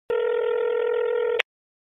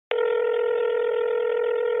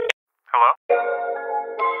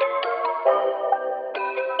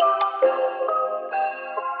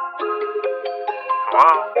If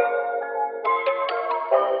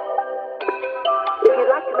you'd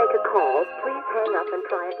like to make a call, please hang up and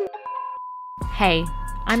try again. Hey,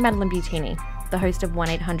 I'm Madeline Butini, the host of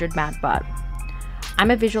 1-800-MAD-BUT. I'm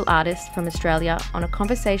a visual artist from Australia on a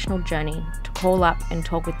conversational journey to call up and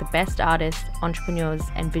talk with the best artists, entrepreneurs,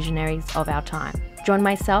 and visionaries of our time. Join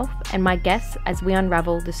myself and my guests as we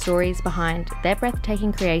unravel the stories behind their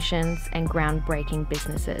breathtaking creations and groundbreaking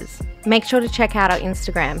businesses. Make sure to check out our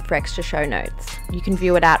Instagram for extra show notes. You can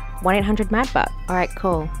view it at 1-800-MAD-BUT. All right,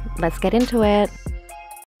 cool. Let's get into it.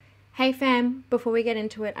 Hey fam, before we get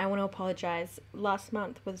into it, I want to apologize. Last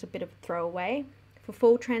month was a bit of a throwaway. For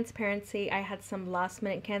full transparency, I had some last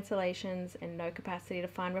minute cancellations and no capacity to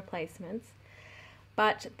find replacements.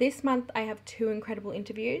 But this month I have two incredible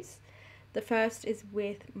interviews. The first is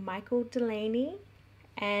with Michael Delany,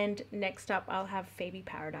 and next up I'll have Phoebe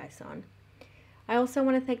Paradise on. I also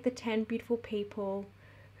want to thank the 10 beautiful people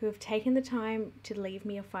who have taken the time to leave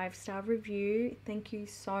me a 5-star review. Thank you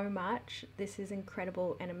so much. This is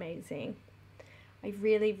incredible and amazing. I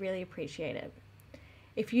really, really appreciate it.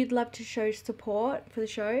 If you'd love to show support for the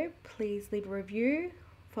show, please leave a review,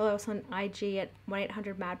 follow us on IG at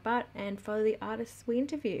 1-800-MAD-BUT, and follow the artists we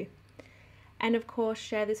interview. And of course,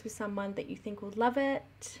 share this with someone that you think will love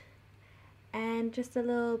it. And just a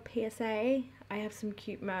little PSA, I have some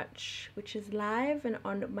cute merch which is live and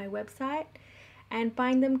on my website, and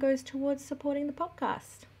buying them goes towards supporting the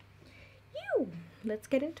podcast. Let's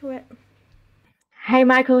get into it. Hey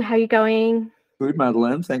Michael, how are you going? Good,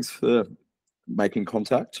 Madeline. Thanks for making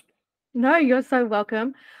contact. No, you're so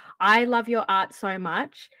welcome. I love your art so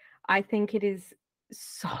much. I think it is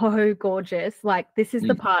so gorgeous. Like, this is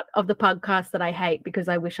the part of the podcast that I hate because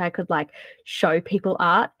I wish I could show people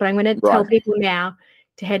art, but I'm going to tell people now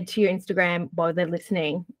to head to your Instagram while they're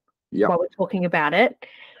listening, while we're talking about it.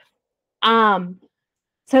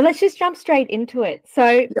 So let's just jump straight into it.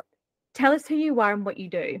 So tell us who you are and what you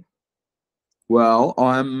do. Well,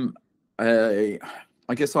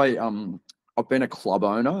 I've been a club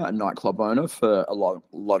owner, a nightclub owner for a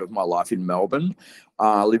lot of my life in Melbourne.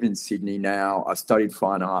 I live in Sydney now. I studied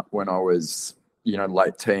fine art when I was,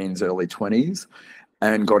 late teens, early 20s,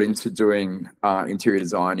 and got into doing interior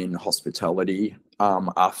design in hospitality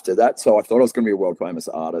after that. So I thought I was going to be a world famous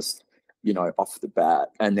artist, off the bat.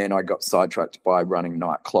 And then I got sidetracked by running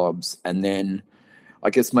nightclubs. And then I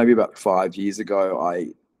guess maybe about 5 years ago, I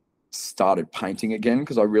started painting again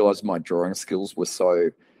because I realized my drawing skills were so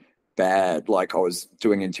bad. Like, I was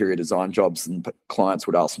doing interior design jobs and clients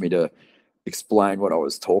would ask me to explain what I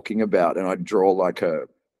was talking about, and I'd draw like a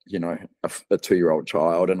 2-year-old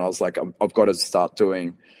child. And I was like, I've got to start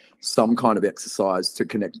doing some kind of exercise to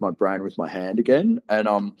connect my brain with my hand again. And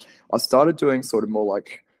I started doing sort of more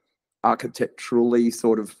like architecturally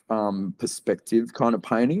sort of perspective kind of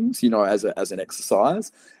paintings, as an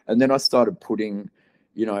exercise. And then I started putting,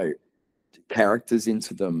 characters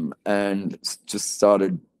into them and just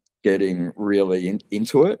started getting really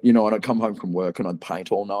into it, and I'd come home from work and I'd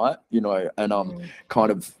paint all night, and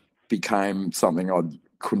kind of became something I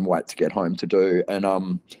couldn't wait to get home to do. And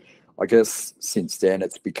I guess since then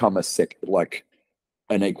it's become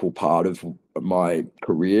an equal part of my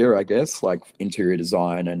career, I guess, like interior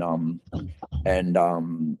design and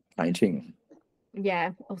painting.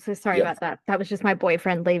 Yeah. Also, sorry about that. That was just my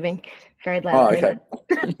boyfriend leaving very loudly. Oh,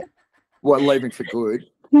 okay. Well, leaving for good.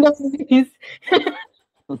 No, it is.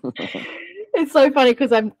 It's so funny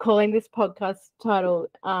because I'm calling this podcast title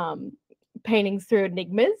Paintings Through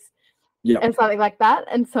Enigmas and something like that.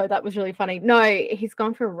 And so that was really funny. No, he's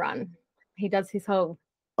gone for a run. He does his whole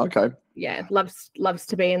loves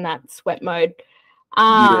to be in that sweat mode.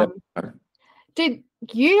 Did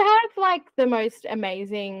you have the most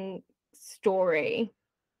amazing story?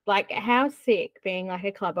 How sick being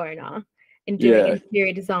a club owner and doing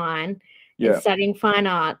interior design and studying fine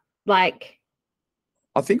art,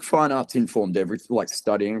 I think fine arts informed everything,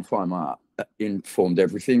 studying fine art informed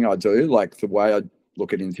everything I do. The way I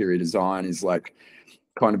look at interior design is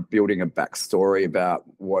kind of building a backstory about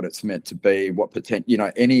what it's meant to be, what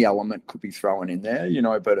potential, any element could be thrown in there,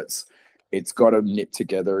 but it's got to knit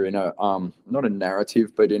together in a, not a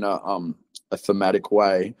narrative, but in a thematic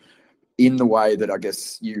way, in the way that I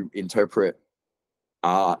guess you interpret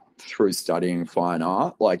art through studying fine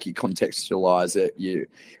art. You contextualize it,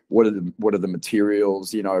 what are the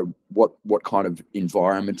materials, what kind of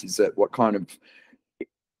environment is it, what kind of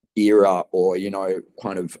era, or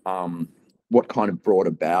what kind of brought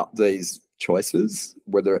about these choices,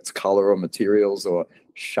 whether it's color or materials or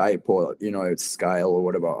shape or scale or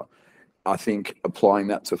whatever. I think applying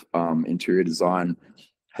that to interior design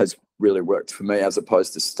has really worked for me, as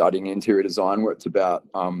opposed to studying interior design, where it's about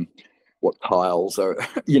what tiles are,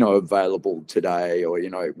 available today, or,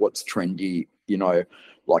 what's trendy,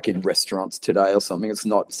 like in restaurants today or something. It's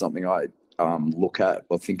not something I look at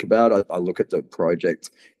or think about. I look at the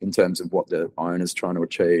project in terms of what the owner's trying to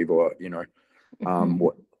achieve, or,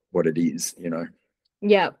 what it is,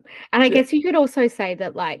 Yeah. And I Yeah. guess you could also say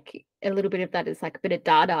that like a little bit of that is like a bit of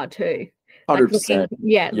dada too. Like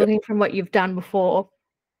 100%. looking from what you've done before.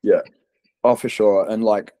 Yeah. Oh, for sure. And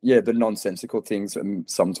like, yeah, the nonsensical things are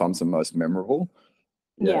sometimes the most memorable.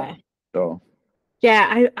 Yeah. So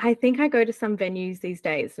Yeah, I think I go to some venues these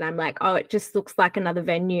days and I'm like, oh, it just looks like another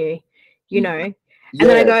venue, you know. And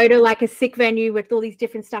then I go to like a sick venue with all these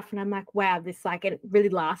different stuff and I'm like, wow, this like it really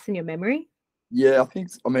lasts in your memory. Yeah,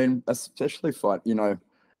 I mean, especially for,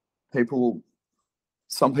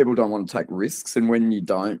 some people don't want to take risks, and when you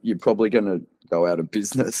don't, you're probably going to go out of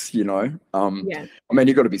business, Yeah. I mean,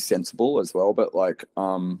 you've got to be sensible as well, but like,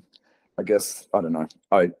 I guess, I don't know.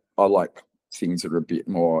 I like things that are a bit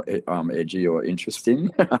more edgy or interesting.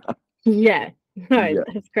 Yeah. No, Yeah.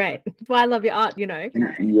 that's great. That's why I love your art, you know.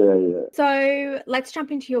 Yeah. So let's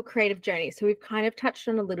jump into your creative journey. So we've kind of touched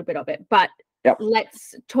on a little bit of it, but Yep.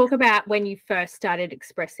 let's talk about when you first started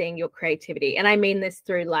expressing your creativity. And I mean this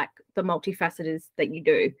through like the multifaceted that you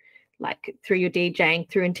do, like through your DJing,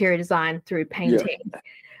 through interior design, through painting. Yeah.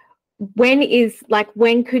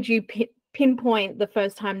 When could you pinpoint the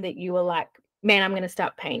first time that you were like, man, I'm going to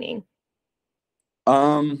start painting?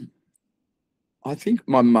 I think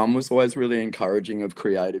my mum was always really encouraging of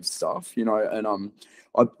creative stuff, and I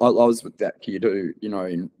was with that kid who,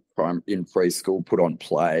 in preschool put on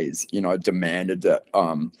plays, demanded that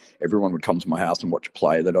everyone would come to my house and watch a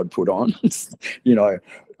play that I'd put on. I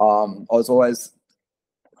was always,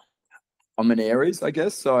 I'm an Aries, I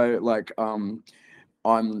guess, so like I'm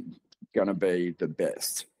gonna be the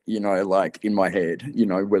best, like in my head,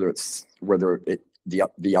 whether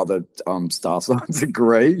the other star signs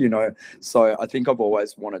agree, so I think I've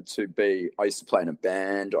always wanted to be. I used to play in a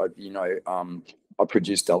band. I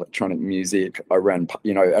produced electronic music. I ran,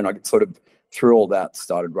 and I sort of through all that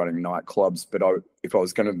started running nightclubs. But if I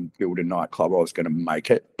was going to build a nightclub, I was going to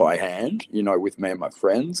make it by hand, with me and my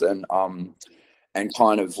friends, and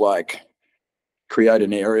kind of like create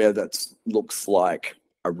an area that looks like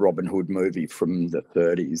a Robin Hood movie from the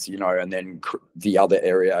 30s, and then the other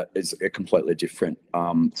area is a completely different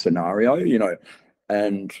scenario,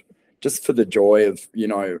 and just for the joy of,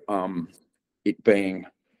 it being,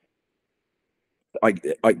 I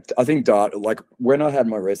think data, like when I had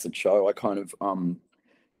my recent show, I kind of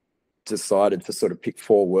decided to sort of pick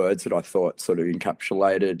 4 words that I thought sort of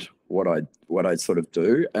encapsulated what I sort of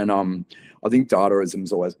do, and I think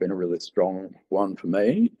dadaism's always been a really strong one for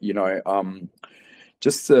me,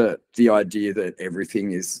 just the idea that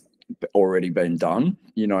everything is already been done,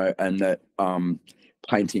 and that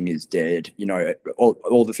painting is dead,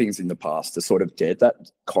 all the things in the past are sort of dead.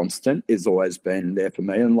 That constant has always been there for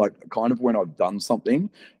me. And like kind of when I've done something,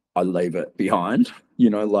 I leave it behind,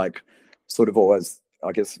 like sort of always,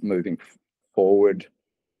 I guess, moving forward,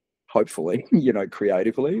 hopefully,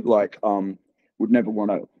 creatively, like would never want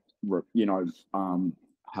to,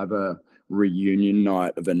 have a reunion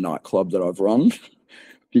night of a nightclub that I've run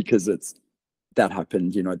because that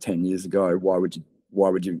happened, 10 years ago. Why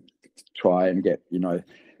would you try and get,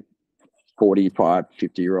 45,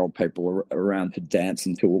 50-year-old people around to dance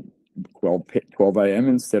until 12 a.m.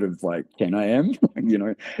 instead of like 10 a.m.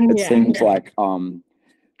 It seems like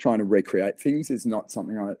trying to recreate things is not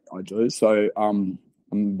something I do. So I'm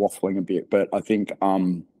waffling a bit, but I think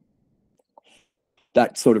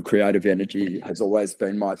that sort of creative energy has always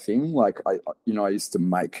been my thing. Like I used to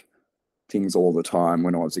make things all the time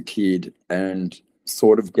when I was a kid, and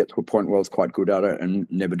sort of get to a point where I was quite good at it and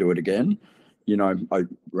never do it again. I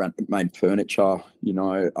made furniture,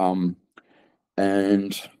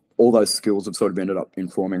 and all those skills have sort of ended up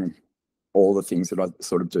informing all the things that I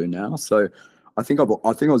sort of do now. So I think I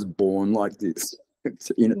was born like this,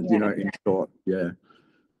 in short.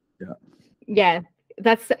 Yeah,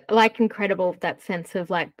 that's like incredible, that sense of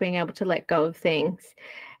like being able to let go of things.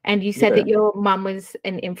 And you said that your mum was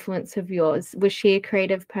an influence of yours. Was she a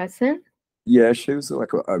creative person? Yeah, she was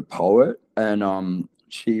like a poet, and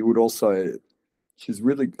she's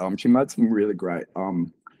really she made some really great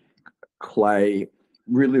clay,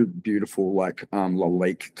 really beautiful like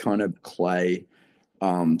lalique kind of clay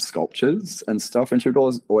sculptures and stuff, and she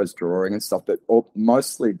would always drawing and stuff, but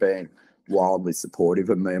mostly being wildly supportive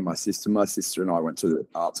of me and my sister. My sister and I went to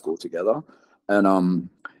art school together, and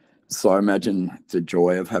so I imagine the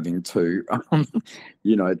joy of having two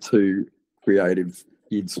creative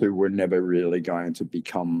kids who were never really going to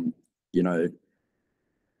become,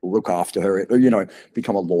 look after her, or,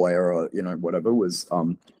 become a lawyer, or whatever, was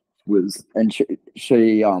and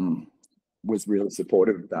she was really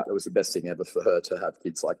supportive of that. It was the best thing ever for her to have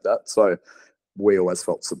kids like that. So we always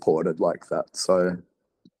felt supported like that. So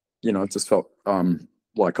it just felt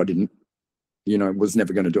like I didn't, was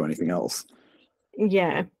never going to do anything else.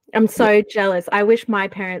 Yeah, I'm so jealous. I wish my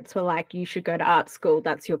parents were like, you should go to art school.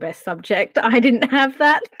 That's your best subject. I didn't have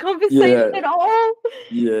that conversation at all.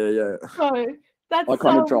 Yeah. So that's I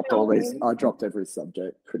kind of dropped annoying. all these. I dropped every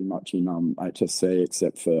subject pretty much in HSC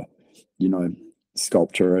except for,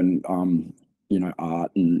 sculpture and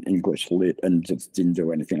art and English lit, and just didn't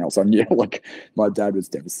do anything else. Like my dad was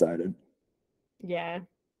devastated. Yeah.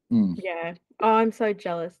 Mm. Yeah. Oh, I'm so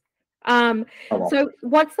jealous. Oh, well. So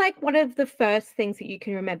what's like one of the first things that you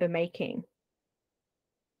can remember making?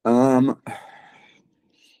 I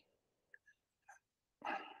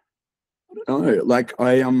don't know, like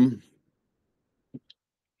I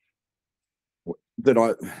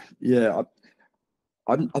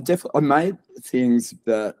definitely made things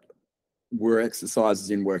that were exercises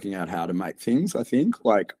in working out how to make things, I think,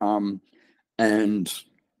 like and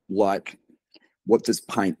like what does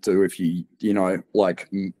paint do if you like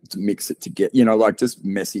mix it together, like just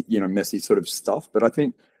messy sort of stuff. But I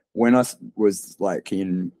think when I was like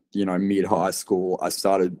in mid high school, I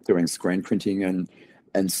started doing screen printing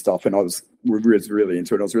and stuff, and I was really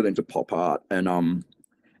into it. I was really into pop art, and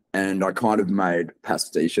I kind of made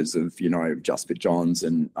pastiches of Jasper Johns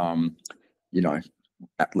and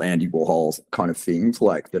Andy Warhol's kind of things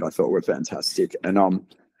like that I thought were fantastic. And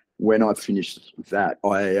when I finished that,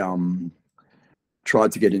 I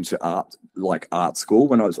tried to get into art school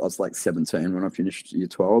when I was like 17 when I finished year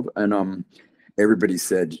 12, and everybody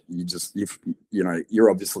said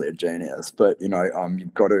you're obviously a genius, but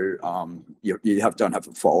you've got to don't have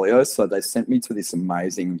a folio. So they sent me to this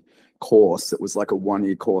amazing course. It was like a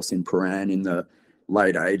 1-year course in Paran in the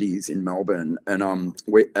late 80s in Melbourne, and our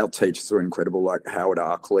teachers were incredible, like Howard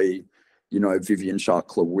Arkley, Vivian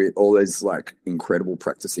Shark-Lewitt, all these like incredible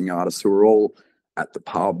practicing artists who were all at the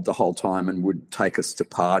pub the whole time and would take us to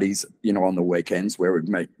parties, on the weekends where we'd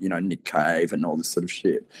meet, Nick Cave and all this sort of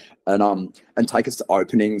shit, and take us to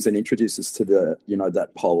openings and introduce us to the, that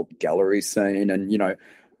whole gallery scene, and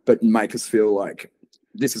but make us feel like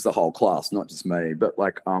this is the whole class, not just me, but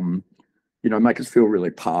like make us feel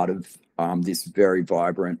really part of this very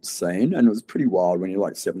vibrant scene. And it was pretty wild when you're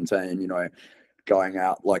like 17, going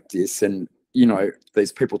out like this, and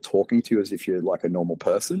these people talking to you as if you're like a normal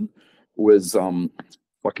person was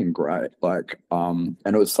fucking great. Like and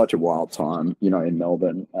it was such a wild time, in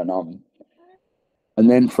Melbourne. And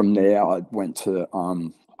then from there I went to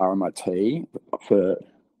RMIT for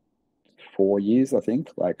 4 years, I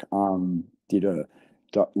think. Like did a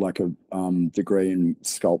degree in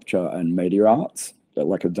sculpture and media arts,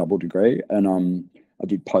 like a double degree, and I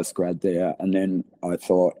did postgrad there. And then I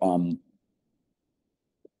thought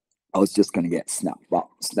I was just going to get snapped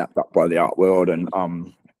up by the art world and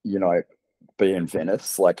be in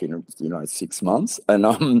Venice like in 6 months, and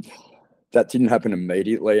that didn't happen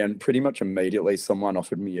immediately. And pretty much immediately someone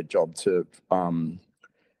offered me a job to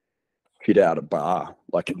fit out a bar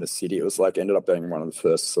like in the city. It was like ended up being one of the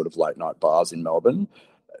first sort of late night bars in Melbourne,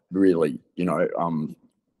 really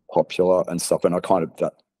popular and stuff. And I kind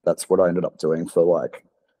of that's what I ended up doing for like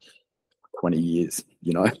 20 years,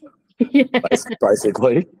 Yeah.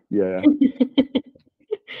 basically. Yeah.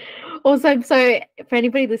 Also, so for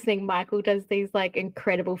anybody listening, Michael does these like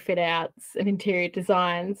incredible fit outs and interior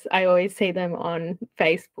designs. I always see them on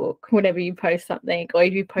Facebook whenever you post something, or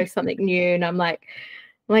if you post something new, and I'm like,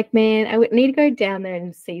 man, I would need to go down there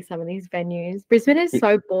and see some of these venues. Brisbane is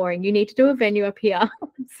so boring. You need to do a venue up here.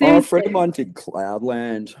 A friend of mine did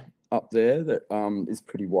Cloudland up there that is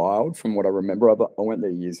pretty wild from what I remember. I went there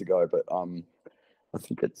years ago, but I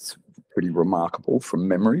think it's pretty remarkable from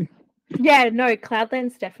memory. Yeah, no,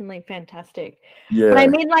 Cloudland's definitely fantastic. Yeah. But I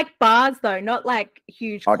mean like bars though, not like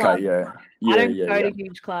huge clubs. Okay, yeah. I don't go to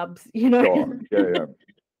huge clubs, Sure. Yeah.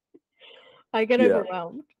 I get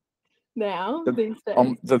overwhelmed now these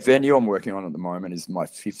days. The venue I'm working on at the moment is my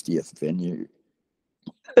 50th venue.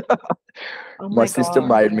 Oh my sister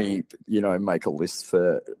made me, make a list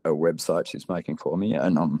for a website she's making for me,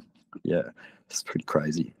 and it's pretty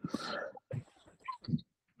crazy.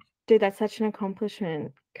 Dude, that's such an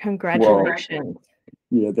accomplishment. Congratulations.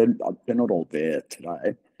 Well, they're not all there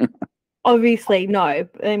today. Obviously, no.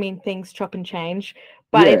 I mean, things chop and change,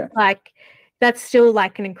 but it's like that's still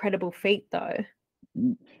like an incredible feat, though.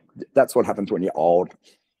 That's what happens when you're old.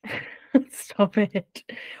 Stop it.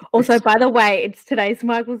 Also, by the way, it's today's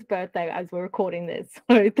Michael's birthday as we're recording this,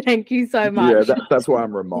 so thank you so much. Yeah, that's why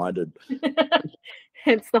I'm reminded.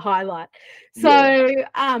 It's the highlight. So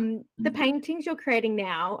the paintings you're creating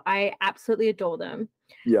now, I absolutely adore them.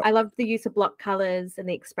 Yeah. I love the use of block colors and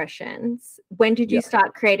the expressions. When did you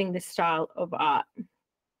start creating this style of art?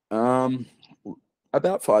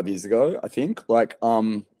 About 5 years ago, I think. Like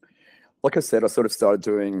I said, I sort of started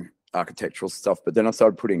doing architectural stuff, but then I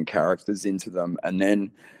started putting characters into them. And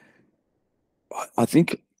then I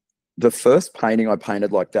think the first painting I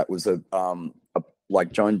painted like that was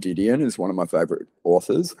like Joan Didion is one of my favorite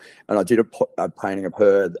authors, and I did a painting of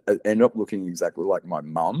her that ended up looking exactly like my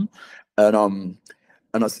mum, and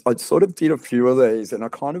I sort of did a few of these, and I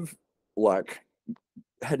kind of like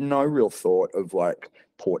had no real thought of like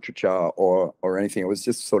portraiture or anything. It was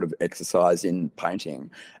just sort of exercise in painting,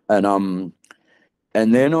 and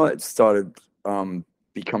then I started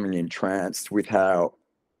becoming entranced with how,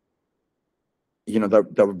 you know,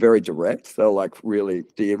 they were very direct. They were like really,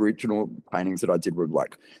 the original paintings that I did were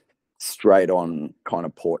like straight on kind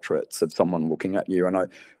of portraits of someone looking at you. And I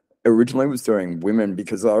originally was doing women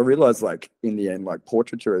because I realized like in the end, like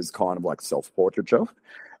portraiture is kind of like self-portraiture.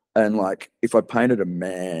 And like if I painted a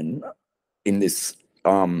man in this,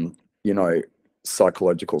 you know,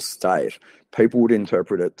 psychological state, people would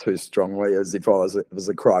interpret it too strongly as if it was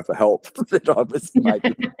a cry for help that I was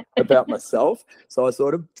making about myself. So I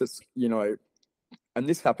sort of just, you know, and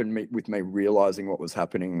this happened with me realizing what was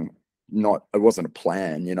happening. It wasn't a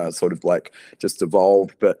plan, you know, it sort of like just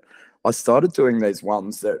evolved. But I started doing these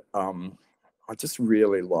ones that I just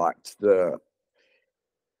really liked the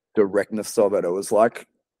directness of it. It was like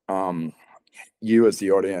you as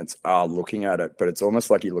the audience are looking at it, but it's almost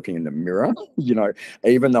like you're looking in the mirror, you know,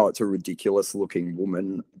 even though it's a ridiculous looking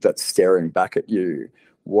woman that's staring back at you.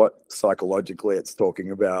 What psychologically it's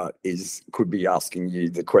talking about could be asking you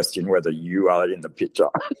the question whether you are in the picture,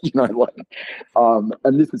 you know, like,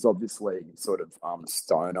 and this is obviously sort of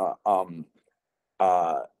stoner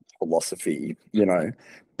philosophy, you know,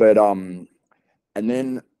 but and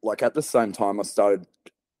then like at the same time I started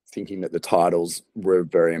thinking that the titles were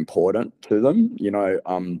very important to them, you know,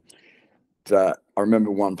 that I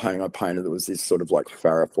remember one painting I painted that was this sort of like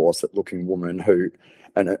Farrah Fawcett looking woman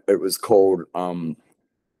and it was called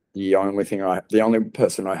the only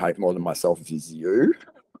person I hate more than myself is you.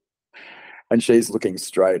 And she's looking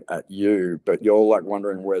straight at you, but you're like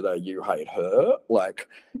wondering whether you hate her, like,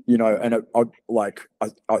 you know. And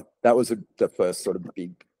that was the first sort of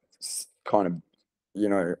big kind of, you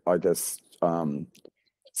know, I guess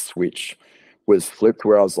switch was flipped,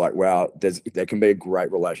 where I was like, wow, there can be a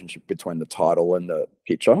great relationship between the title and the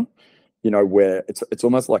picture. You know, where it's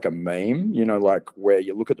almost like a meme, you know, like where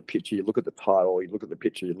you look at the picture, you look at the title, you look at the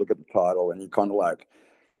picture, you look at the title, and you kind of like,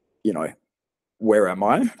 you know, where am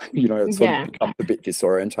I? You know, it sort of becomes a bit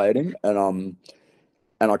disorientating. And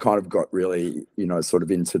I kind of got really, you know, sort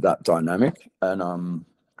of into that dynamic. And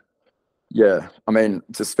yeah, I mean,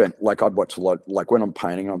 I'd watch a lot, like when I'm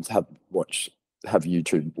painting, have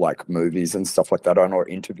YouTube like movies and stuff like that on, or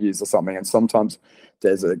interviews or something, and sometimes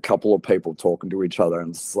there's a couple of people talking to each other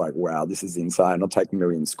and it's like, wow, this is insane. I'll take a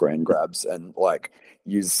million screen grabs and like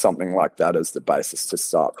use something like that as the basis to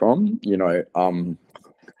start from, you know.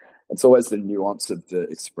 It's always the nuance of the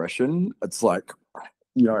expression. It's like,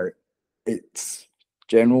 you know, it's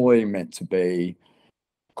generally meant to be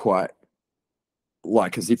quite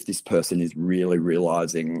like as if this person is really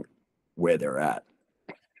realizing where they're at,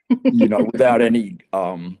 you know, without any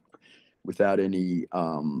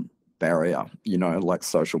barrier, you know, like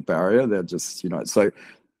social barrier. They're just, you know, so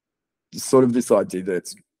sort of this idea that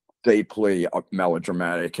it's deeply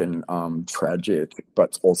melodramatic and tragic,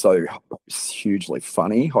 but also hugely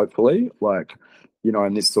funny, hopefully, like, you know,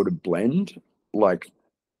 in this sort of blend, like,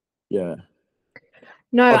 yeah.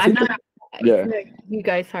 No, I'm not. Yeah. No, you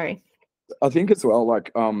go, sorry. I think as well,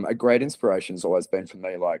 like a great inspiration has always been for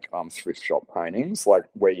me, like thrift shop paintings, like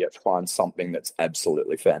where you find something that's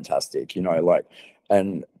absolutely fantastic, you know, like,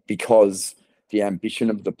 and because the ambition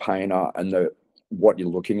of the painter and what you're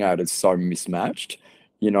looking at is so mismatched,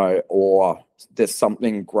 you know, or there's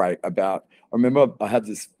something great about. I remember I had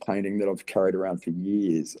this painting that I've carried around for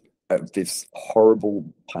years of this horrible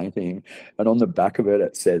painting, and on the back of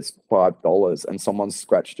it says $5, and someone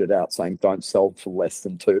scratched it out saying don't sell for less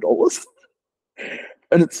than $2.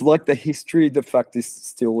 And it's like the history, the fact this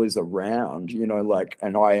still is around, you know, like,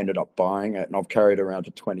 and I ended up buying it and I've carried it around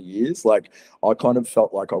for 20 years. Like, I kind of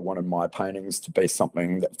felt like I wanted my paintings to be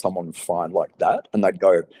something that someone would find like that. And they'd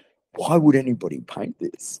go, why would anybody paint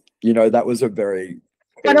this? You know, that was a very...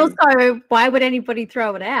 But also, why would anybody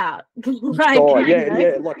throw it out? Like, oh, yeah, you know?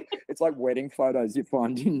 Yeah. Like, it's like wedding photos you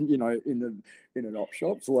find in, you know, in an op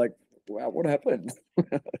shop. It's like, wow, what happened?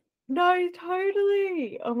 No,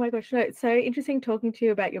 totally. Oh my gosh, no, it's so interesting talking to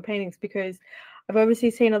you about your paintings because I've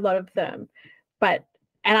obviously seen a lot of them,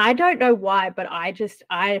 and I don't know why, but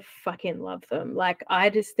I fucking love them. Like, I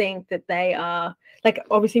just think that they are, like,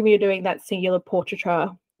 obviously when you're doing that singular portraiture,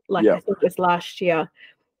 like I think it was last year,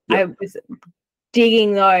 I was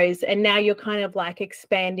digging those, and now you're kind of like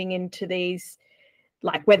expanding into these,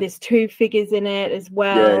 like, where there's two figures in it as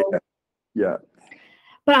well. Yeah.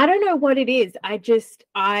 But I don't know what it is. I just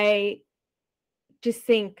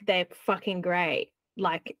think they're fucking great.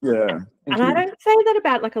 Like, and I don't say that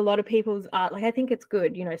about like a lot of people's art. Like, I think it's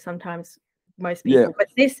good, you know, sometimes most people, but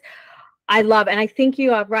this I love. And I think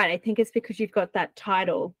you are right. I think it's because you've got that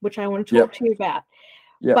title, which I want to talk to you about.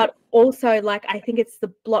 But also, like, I think it's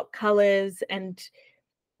the block colors and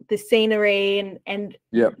the scenery and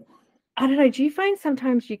I don't know. Do you find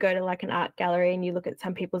sometimes you go to like an art gallery and you look at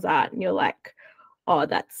some people's art and you're like, oh,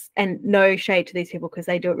 and no shade to these people because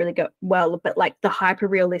they do it really well, but like the hyper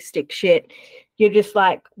realistic shit, you're just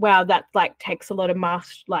like, wow, that like takes a lot of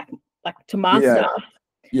like to master.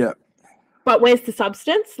 Yeah. But where's the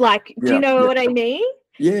substance? Like, do you know what I mean?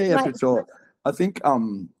 Yeah, like, for sure. I think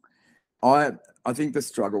I think the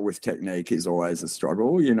struggle with technique is always a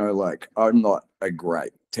struggle. You know, like, I'm not a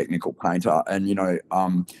great technical painter, and you know,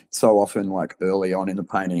 so often, like, early on in the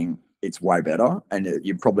painting, it's way better, and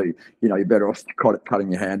you probably, you know, you're better off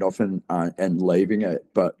cutting your hand off and leaving it.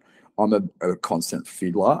 But I'm a constant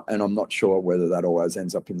fiddler, and I'm not sure whether that always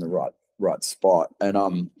ends up in the right spot.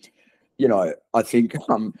 And you know, I think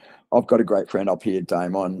I've got a great friend up here,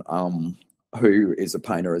 Damon, who is a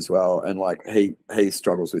painter as well, and like he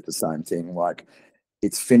struggles with the same thing. Like,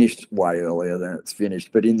 it's finished way earlier than it's finished,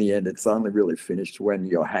 but in the end, it's only really finished when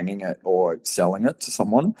you're hanging it or selling it to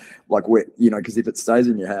someone. Like, you know, because if it stays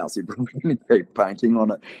in your house, you're probably going to keep painting on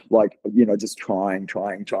it. Like, you know, just trying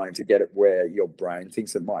to get it where your brain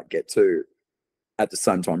thinks it might get to, at the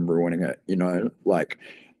same time ruining it. You know, like,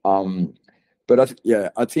 but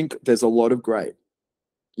I think there's a lot of great,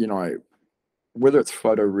 you know, whether it's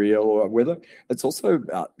photoreal or whether it's also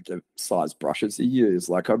about the size brushes you use.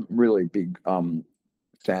 Like, I'm really big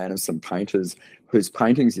fan of some painters whose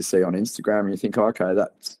paintings you see on Instagram and you think, oh, okay,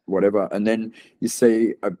 that's whatever, and then you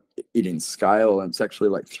see it in scale and it's actually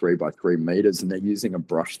like 3 by 3 meters, and they're using a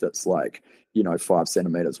brush that's like, you know, 5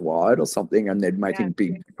 centimeters wide or something, and they're making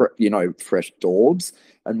big, you know, fresh daubs,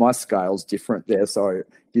 and my scale's different there. So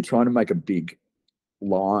you're trying to make a big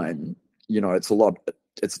line, you know,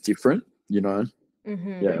 it's different, you know.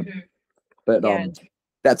 But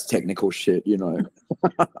that's technical shit, you know.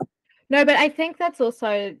 No, but I think that's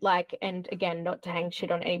also like, and again, not to hang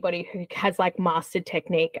shit on anybody who has like mastered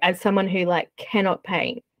technique, as someone who like cannot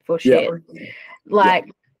paint for shit, like,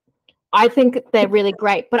 I think they're really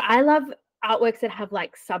great, but I love artworks that have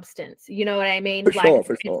like substance, you know what I mean? For sure.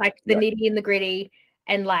 It's like the nitty and the gritty,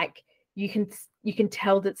 and like you can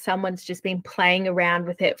tell that someone's just been playing around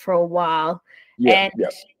with it for a while.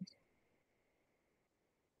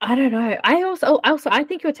 I don't know. I also I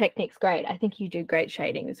think your technique's great. I think you do great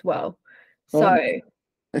shading as well. So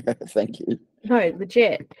thank you. No,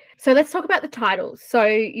 legit. So let's talk about the titles. So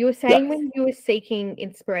you were saying when you were seeking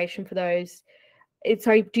inspiration for those,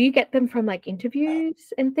 sorry, do you get them from like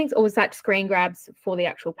interviews and things, or was that screen grabs for the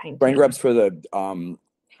actual painting? Screen grabs for the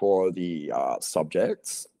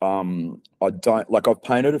subjects. I don't, like, I've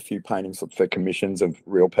painted a few paintings for commissions of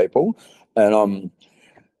real people, and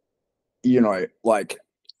you know, like,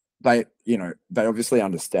 they obviously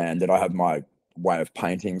understand that I have my way of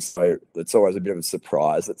painting, so it's always a bit of a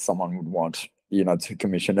surprise that someone would want, you know, to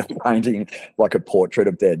commission a painting like a portrait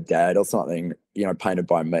of their dad or something, you know, painted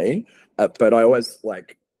by me. But I always,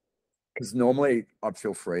 like, because normally I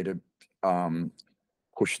feel free to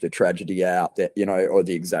push the tragedy out, that, you know, or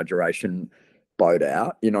the exaggeration boat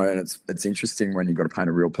out, you know, and it's interesting when you've got to paint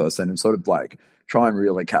a real person and sort of like try and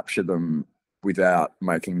really capture them without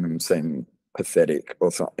making them seem pathetic or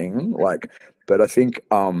something, like. But I think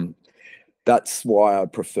that's why I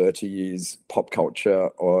prefer to use pop culture,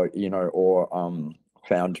 or, you know, or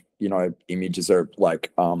found, you know, images, or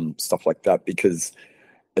like stuff like that, because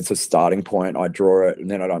it's a starting point. I draw it and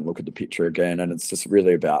then I don't look at the picture again, and it's just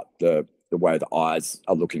really about the way the eyes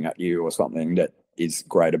are looking at you or something that is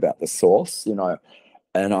great about the source, you know.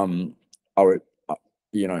 And I would,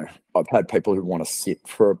 you know, I've had people who want to sit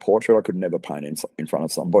for a portrait. I could never paint in front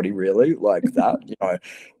of somebody really like that, you know,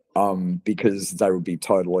 because they would be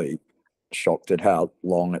totally shocked at how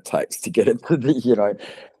long it takes to get it to the, you know,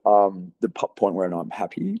 the point where I'm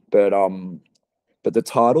happy. But the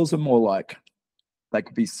titles are more like, they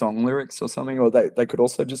could be song lyrics or something, or they could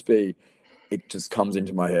also just be, it just comes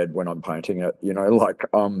into my head when I'm painting it, you know, like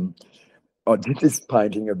I did this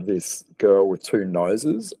painting of this girl with two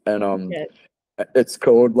noses, and Yeah. it's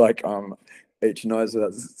called like each nose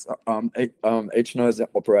has each nose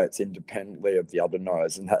operates independently of the other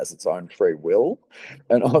nose and has its own free will.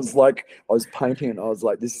 And I was painting and I was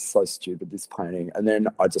like, this is so stupid, this painting. And then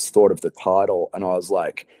I just thought of the title and I was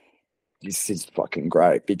like, this is fucking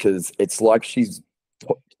great, because it's like she's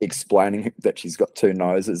explaining that she's got two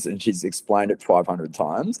noses and she's explained it 500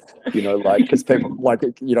 times, like, because people like,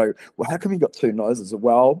 well, how come you got two noses?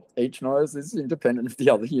 Well, each nose is independent of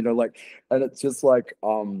the other, like, and it's just like,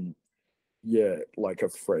 yeah, like a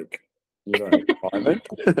freak, moment.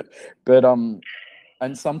 But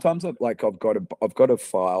and sometimes I've got a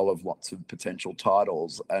file of lots of potential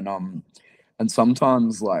titles, and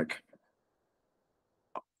sometimes like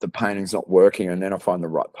the painting's not working, and then I find the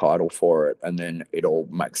right title for it, and then it all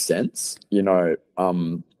makes sense,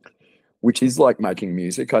 which is like making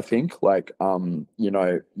music, I think. Like,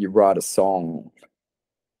 you write a song,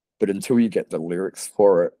 but until you get the lyrics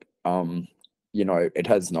for it, it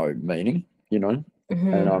has no meaning, Mhm.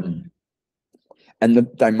 and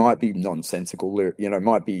they might be nonsensical,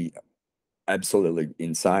 might be absolutely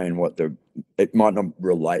insane. It might not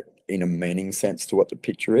relate in a meaning sense to what the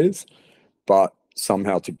picture is, but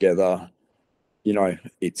somehow together,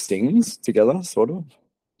 it sings together, sort of.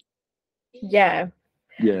 Yeah.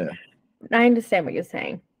 Yeah. I understand what you're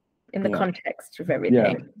saying in the Yeah. context of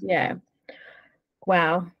everything. Yeah.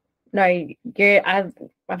 Wow. No, I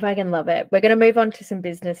fucking love it. We're going to move on to some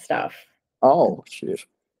business stuff. Oh, shit.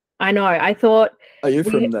 I know. I thought. Are you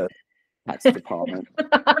from the tax department?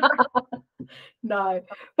 No,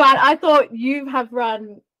 but I thought you have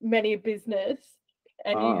run many a business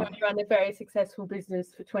and you have run a very successful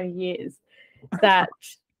business for 20 years that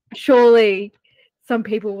surely some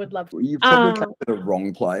people would love to. You probably came to the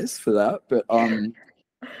wrong place for that, but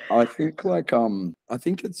I think I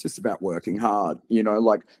think it's just about working hard,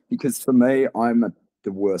 like, because for me, I'm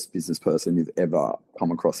the worst business person you've ever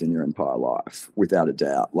come across in your entire life, without a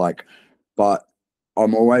doubt. Like, but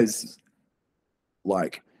I'm always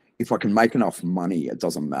like, if I can make enough money, it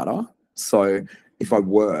doesn't matter. So if I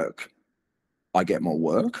work, I get more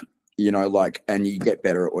work, like, and you get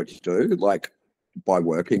better at what you do, like, by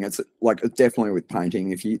working. It's like, definitely with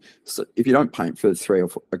painting. If you don't paint for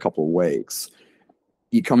a couple of weeks,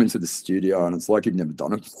 you come into the studio and it's like you've never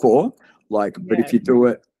done it before. Like, but if you do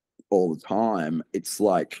it all the time, it's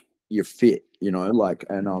like you're fit, like,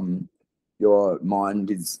 and your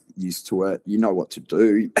mind is used to it. You know what to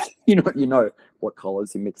do. you know what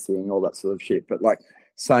colors you're mixing, all that sort of shit. But like,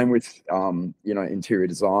 same with interior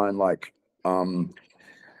design, like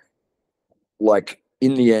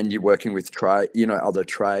in the end, you're working with other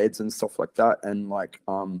trades and stuff like that, and like,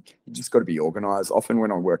 you just got to be organized. Often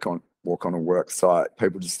when I walk on a work site,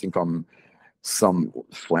 people just think I'm some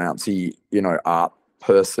flouncy, art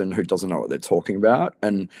person who doesn't know what they're talking about,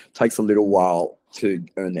 and takes a little while to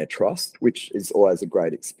earn their trust, which is always a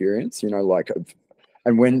great experience, like,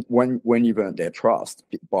 and when you've earned their trust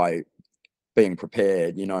by being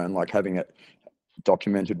prepared, and like having it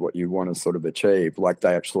documented what you want to sort of achieve, like,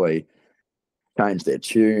 they actually change their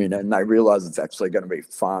tune and they realize it's actually going to be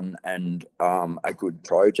fun and a good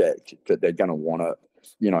project that they're going to want to,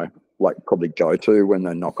 like, probably go to when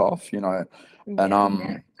they knock off, and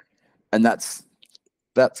that's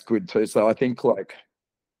good too. So I think for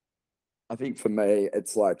me,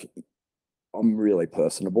 it's like, I'm really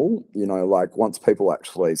personable, like, once people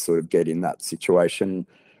actually sort of get in that situation,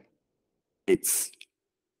 it's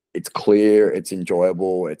clear, it's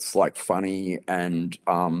enjoyable, it's like funny, and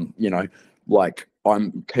like,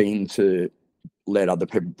 I'm keen to let other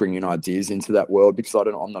people bring in ideas into that world, because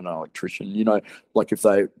I'm not an electrician, like, if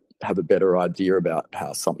they have a better idea about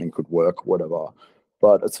how something could work, whatever.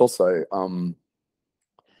 But it's also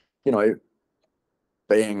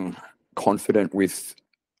being confident with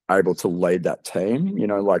able to lead that team,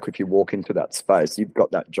 like, if you walk into that space, you've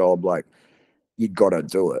got that job, like, you got to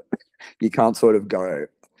do it. You can't sort of go,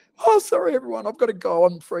 oh, sorry everyone, I've got to go,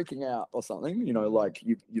 I'm freaking out, or something, like,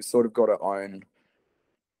 you've sort of got to own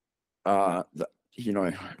that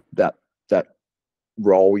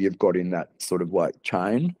role you've got in that sort of like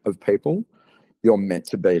chain of people. You're meant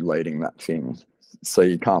to be leading that thing, so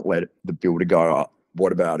you can't let the builder go, oh,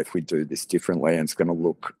 what about if we do this differently and it's going to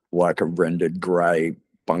look like a rendered grey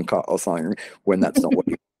bunker or something, when that's not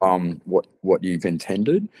what you've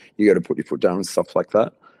intended. You got to put your foot down and stuff like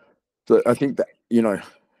that. So I think that,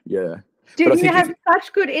 yeah. Dude, you have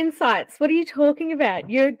such good insights. What are you talking about?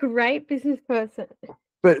 You're a great business person.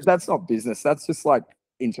 But that's not business. That's just like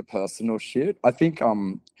interpersonal shit. I think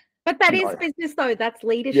But that is business though. That's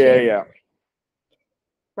leadership. Yeah.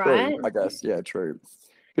 Right? True, I guess. Yeah, true.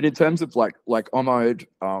 But in terms of like I'm owed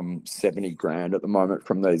 70 grand at the moment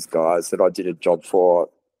from these guys that I did a job for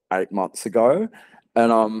 8 months ago.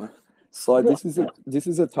 And so this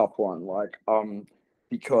is a tough one, like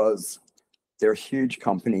because they're a huge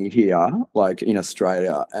company here, like in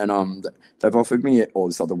Australia, and they've offered me all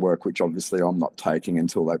this other work, which obviously I'm not taking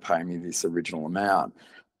until they pay me this original amount.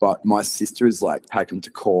 But my sister is like taken to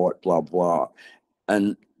court, blah blah,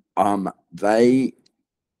 and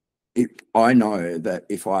I know that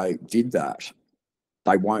if I did that,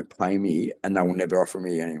 they won't pay me and they will never offer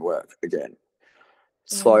me any work again.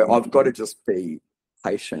 So I've got to just be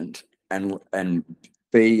patient and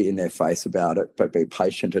be in their face about it, but be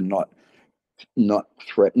patient and not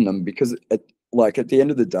threaten them, because at the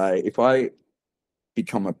end of the day, if I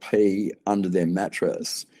become a pea under their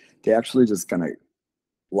mattress, they're actually just gonna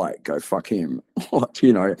like go fuck him.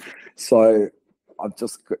 So I've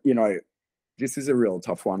just, this is a real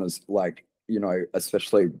tough one, as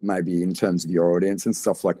especially maybe in terms of your audience and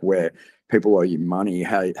stuff, like where people owe you money,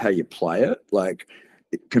 how you play it, like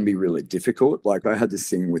it can be really difficult. Like I had this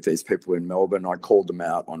thing with these people in Melbourne. I called them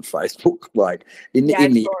out on Facebook, like in the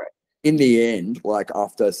end, like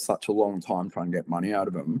after such a long time trying to get money out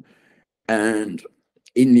of them, and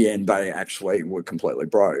in the end they actually were completely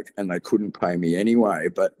broke and they couldn't pay me anyway,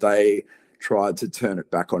 but they tried to turn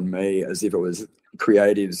it back on me as if it was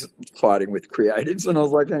creatives fighting with creatives. And I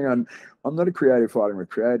was like, hang on, I'm not a creative fighting with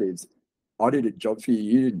creatives. I did a job for you,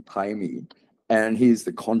 you didn't pay me, and here's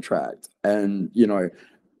the contract. And they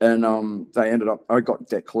ended up, I got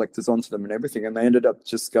debt collectors onto them and everything, and they ended up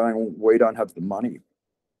just going, well, we don't have the money.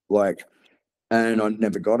 And I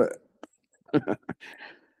never got it.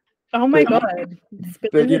 Oh my God.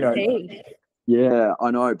 Yeah,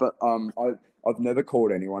 I know. But I've never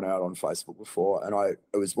called anyone out on Facebook before. And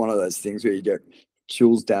it was one of those things where you get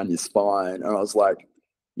chills down your spine. And I was like,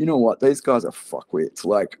 you know what? These guys are fuckwits.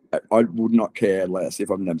 Like, I would not care less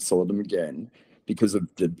if I've never saw them again because of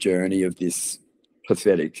the journey of this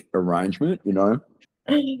pathetic arrangement, I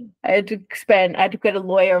had to get a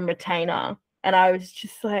lawyer and retainer. And I was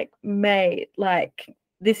just like, mate, like,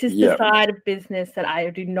 this is the side of business that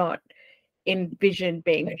I do not envision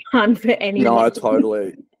being fun for anyone. No,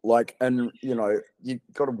 totally. Like, and, you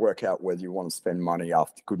got to work out whether you want to spend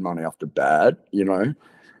good money after bad,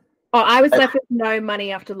 Oh, I was left with no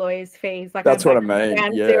money after lawyers' fees. Like, that's what I mean.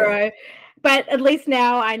 Yeah. Zero. But at least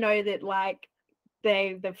now I know that, like,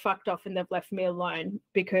 they've fucked off and they've left me alone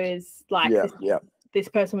because, like, this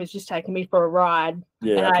person was just taking me for a ride.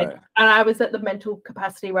 Yeah. And I was at the mental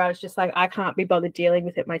capacity where I was just like, I can't be bothered dealing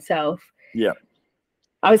with it myself. Yeah.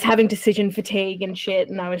 I was having decision fatigue and shit,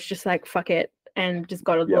 and I was just like, fuck it, and just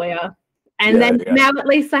got a lawyer. And now at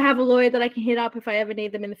least I have a lawyer that I can hit up if I ever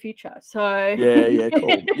need them in the future. So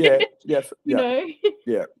cool.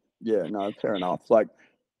 Yeah, no, fair enough. Like,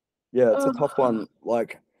 it's a tough one.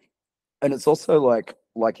 Like, and it's also like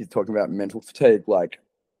you're talking about mental fatigue, like,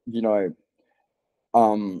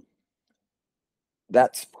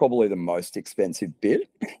 that's probably the most expensive bit,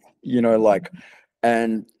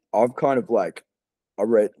 and I've kind of like, I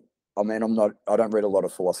don't read a lot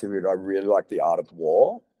of philosophy, but I really like The Art of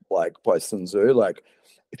War, like by Sun Tzu. Like,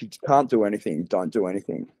 if you can't do anything, don't do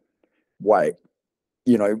anything. Wait,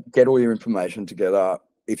 get all your information together.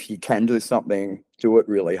 If you can do something, do it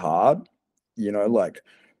really hard,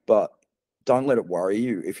 but don't let it worry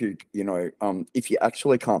you if you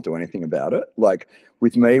actually can't do anything about it. Like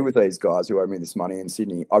with these guys who owe me this money in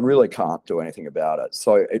Sydney, I really can't do anything about it.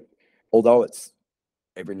 So although it's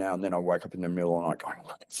every now and then I wake up in the middle and I go,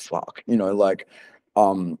 what the fuck,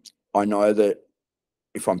 I know that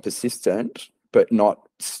if I'm persistent, but not,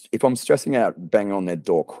 if I'm stressing out, banging on their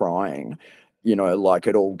door crying, like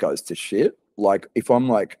it all goes to shit. Like if I'm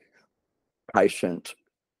like patient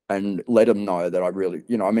and let them know that I really,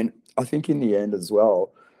 I think in the end as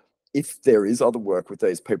well, if there is other work with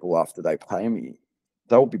these people after they pay me,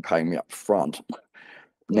 they'll be paying me up front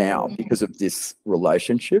now because of this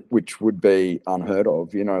relationship, which would be unheard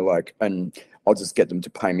of, and I'll just get them to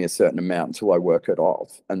pay me a certain amount until I work it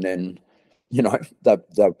off. And then,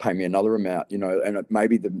 they'll pay me another amount, and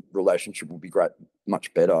maybe the relationship will be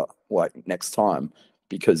much better, like next time,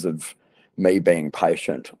 because of me being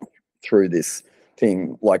patient through this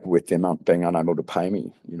thing, like with them being unable to pay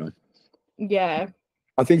me, Yeah.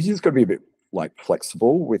 I think you just got to be a bit like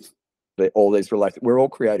flexible with all these related. We're all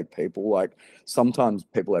creative people. Like sometimes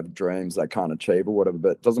people have dreams they can't achieve or whatever,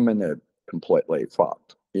 but it doesn't mean they're completely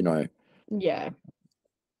fucked, Yeah.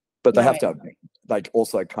 But they have to. They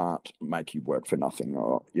also can't make you work for nothing,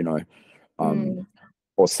 or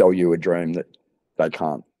or sell you a dream that they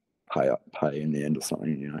can't pay in the end or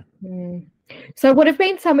something, you know. Mm. So what have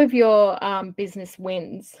been some of your business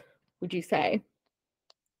wins, would you say?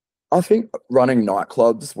 I think running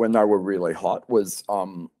nightclubs when they were really hot was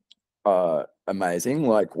amazing.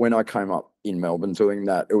 Like when I came up in Melbourne doing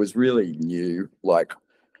that, it was really new. Like,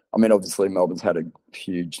 I mean, obviously Melbourne's had a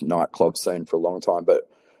huge nightclub scene for a long time, but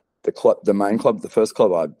the main club, the first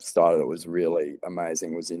club I started, it was really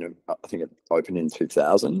amazing. Was I think it opened in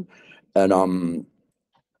 2000, and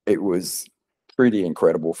it was pretty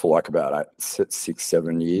incredible for like about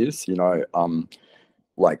 6-7 years. You know,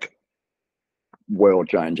 like world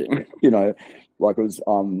changing. You know, like it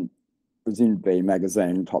was in B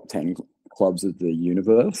magazine top 10 clubs of the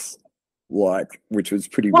universe, like, which was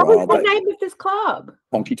pretty What wild. was the name of this club?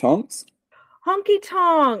 Honky Tonks. Honky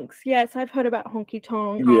Tonks. Yes, I've heard about Honky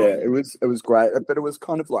Tonks. Yeah, it was great, but it was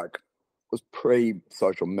kind of like, it was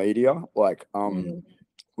pre-social media. Like, we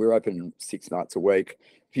were open 6 nights a week.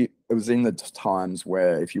 It was in the times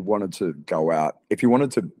where if you wanted to go out, if you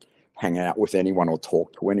wanted to hang out with anyone or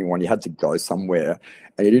talk to anyone, you had to go somewhere,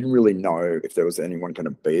 and you didn't really know if there was anyone going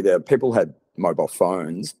to be there. People had mobile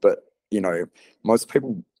phones, but you know, most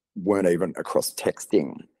people weren't even across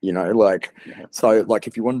texting. You know, like, so like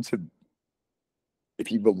if you were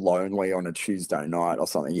lonely on a Tuesday night or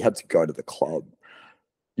something, you had to go to the club.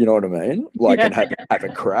 You know what I mean? Like, and have a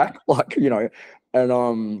crack, like, you know,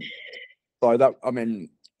 and so that, I mean,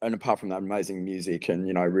 and apart from that, amazing music and,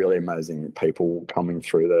 you know, really amazing people coming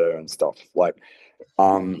through there and stuff. Like,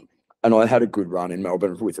 and I had a good run in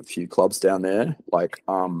Melbourne with a few clubs down there, like,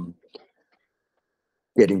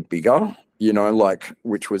 getting bigger, you know, like,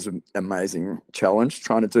 which was an amazing challenge,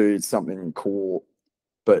 trying to do something cool,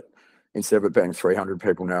 but instead of it being 300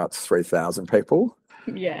 people, now it's 3,000 people.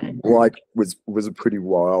 Yeah. Like, was a pretty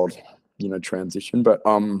wild, you know, transition, but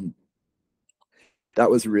that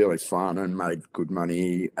was really fun and made good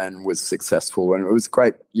money and was successful, and it was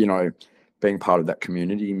great, you know, being part of that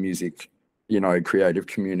community music, you know, creative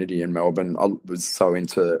community in Melbourne. I was so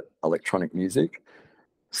into electronic music,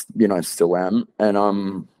 you know, still am,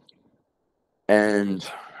 and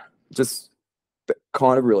just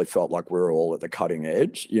kind of really felt like we were all at the cutting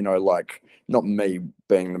edge, you know, like not me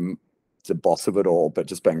being the boss of it all, but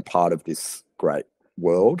just being part of this great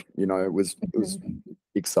world, you know. It was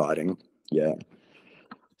exciting. Yeah.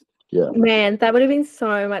 Man, that would have been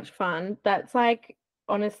so much fun. That's like,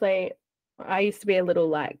 honestly, I used to be a little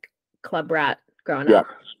like club rat growing up.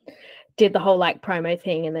 Did the whole like promo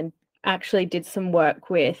thing, and then actually did some work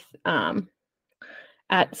with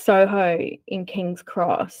at Soho in King's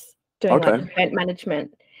Cross doing like event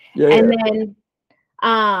management. And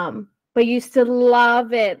then but used to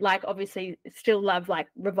love it, like obviously still love like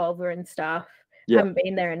Revolver and stuff. Haven't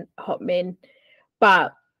been there in hot min,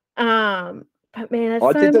 but man, that's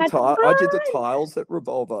I did the tiles at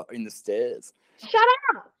Revolver in the stairs. Shut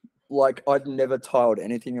up. Like, I'd never tiled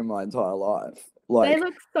anything in my entire life. Like, they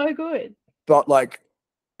look so good. But like,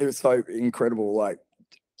 it was so incredible, like,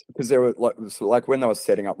 because there were like, it was like when they were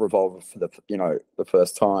setting up Revolver for the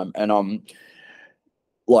first time, and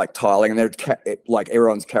like tiling, and they're like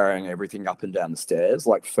everyone's carrying everything up and down the stairs,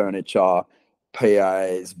 like furniture,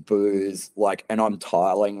 PAs, booze, like, and I'm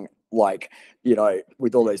tiling, like, you know,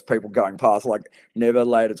 with all these people going past, like, never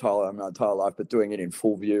laid a tile in my entire life, but doing it in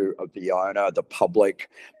full view of the owner, the public,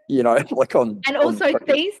 you know, like also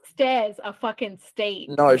these stairs are fucking steep.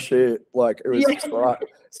 No shit, like, it was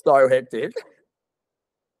so hectic.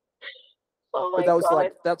 Oh but that was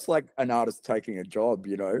God. That's like an artist taking a job,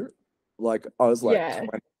 you know, like I was like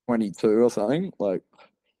 22 or something, like.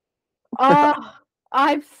 Oh,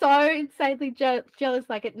 I'm so insanely jealous.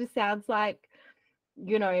 Like, it just sounds like,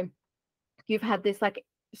 you know, you've had this like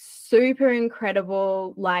super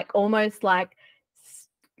incredible, like almost like,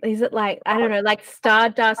 is it like, I don't know, like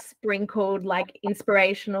stardust sprinkled, like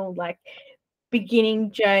inspirational, like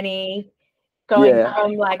beginning journey going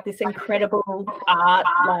from like this incredible art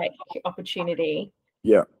like opportunity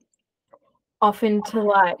often to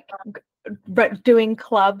like doing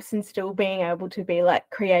clubs and still being able to be like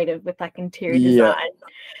creative with like interior design.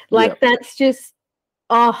 Like that's just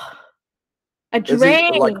a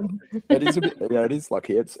dream. It is a bit, it is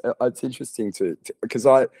lucky. It's interesting to because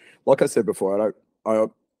like I said before,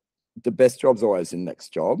 the best job's always your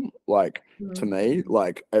next job, like to me,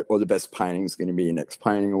 like, or the best painting is going to be your next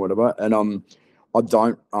painting or whatever. And I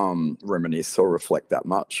don't reminisce or reflect that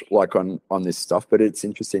much like on this stuff, but it's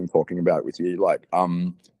interesting talking about it with you, like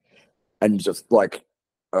and just like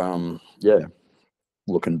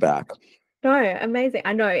looking back. No, amazing.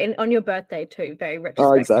 I know, and on your birthday too, very retrospective.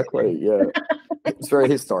 Oh, exactly. Yeah. It's very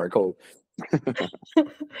historical.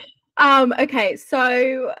 Okay,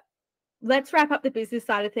 so let's wrap up the business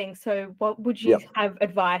side of things. So what would you have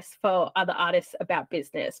advice for other artists about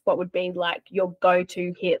business? What would be like your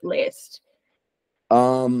go-to hit list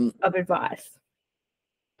of advice?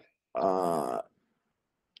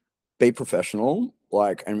 Be professional,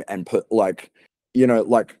 like, and put, like, you know,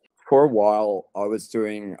 like, for a while I was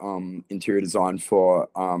doing interior design for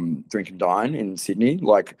Drink and Dine in Sydney.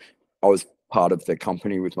 Like, I was part of the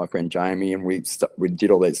company with my friend Jamie, and we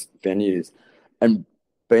did all these venues. And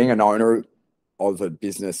being an owner of a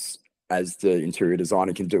business as the interior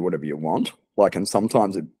designer can do whatever you want. Like, and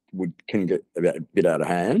sometimes it can get a bit out of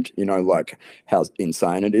hand, you know, like how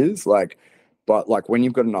insane it is. Like, but like when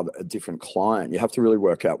you've got a different client, you have to really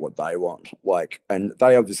work out what they want. Like, and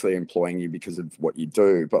they obviously employing you because of what you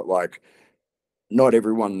do, but like, not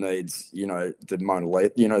everyone needs, you know, the Mona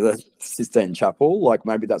Lisa, you know, the Sistine Chapel. Like,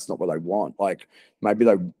 maybe that's not what they want. Like, maybe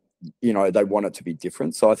they, you know, they want it to be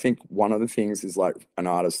different. So I think one of the things is, like, an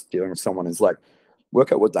artist dealing with someone is, like,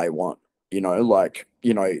 work out what they want. You know, like,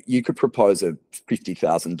 you know, you could propose a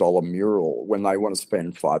 $50,000 mural when they want to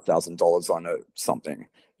spend $5,000 on something,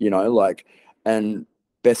 you know, like, and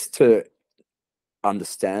best to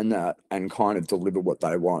understand that and kind of deliver what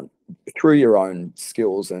they want through your own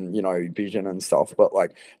skills and, you know, vision and stuff. But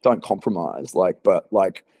like, don't compromise, like, but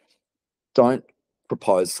like, don't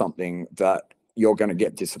propose something that you're going to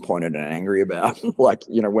get disappointed and angry about, like,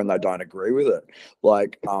 you know, when they don't agree with it.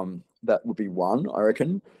 Like, that would be one, I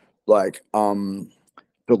reckon. Like,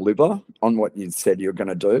 deliver on what you said you're going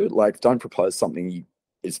to do. Like, don't propose something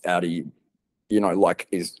is out of you, you know, like,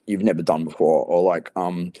 is you've never done before, or like,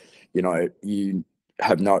 you know, you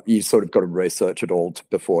sort of got to research it all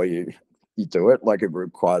before you do it. Like, it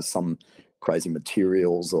requires some crazy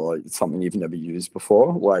materials or something you've never used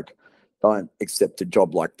before. Like, don't accept a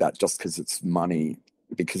job like that just because it's money,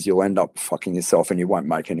 because you'll end up fucking yourself and you won't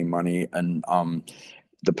make any money, and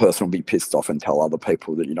the person will be pissed off and tell other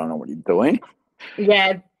people that you don't know what you're doing.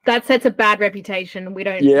 Yeah, that sets a bad reputation. We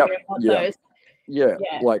don't want those. Yeah,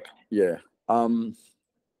 like, yeah. And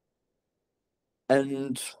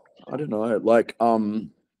I don't know, like,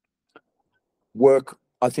 work,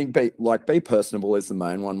 I think, be personable is the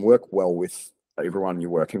main one. Work well with everyone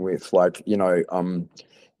you're working with. Like, you know,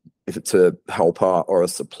 if it's a helper or a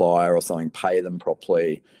supplier or something, pay them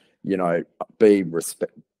properly, you know, be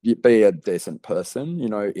a decent person, you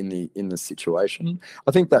know, in the situation.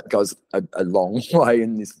 I think that goes a long way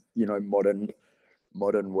in this, you know, modern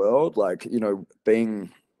world. Like, you know,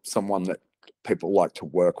 being someone that people like to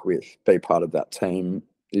work with, be part of that team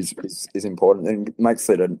is important, and it makes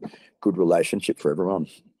it a good relationship for everyone,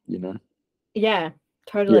 you know. Yeah,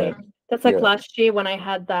 totally. Yeah. That's like last year when I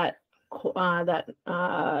had that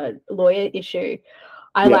lawyer issue.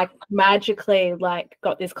 I like magically like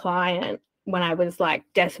got this client when I was like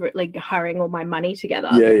desperately hurrying all my money together.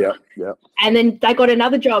 Yeah. And then I got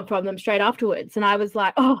another job from them straight afterwards, and I was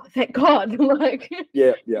like, oh, thank God. Like,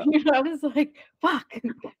 yeah. You know, I was like, fuck,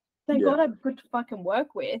 thank God I'm good to fucking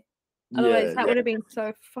work with. Otherwise, that would have been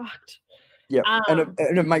so fucked. Yeah, and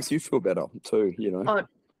it makes you feel better too, you know. Oh,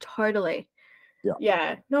 totally.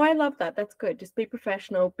 Yeah. No, I love that. That's good. Just be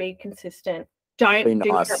professional, be consistent. Don't do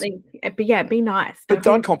something. But be nice. But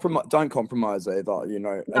don't compromise either, you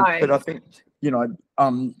know. No. But I think, you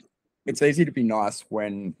know, it's easy to be nice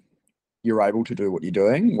when you're able to do what you're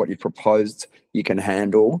doing, what you proposed, you can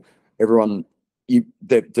handle. Everyone,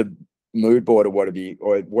 the mood board or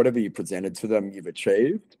whatever you presented to them, you've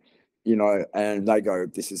achieved, you know, and they go,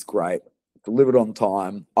 this is great, delivered on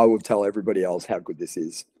time. I will tell everybody else how good this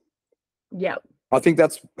is. Yeah. I think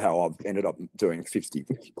that's how I've ended up doing 50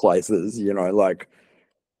 places, you know, like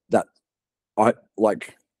that. I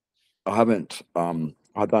don't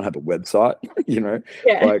have a website, you know,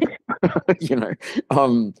 like, you know,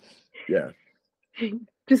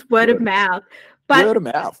 just word of mouth. But word of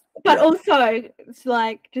mouth. But also, it's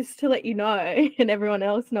like, just to let you know and everyone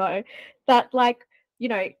else know that, like, you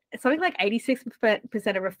know, something like 86% of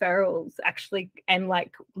referrals actually, and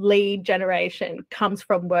like lead generation, comes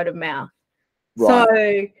from word of mouth.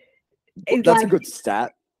 Right. So that's like a good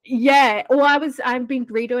stat. Yeah. Well, I've been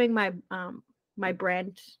redoing my my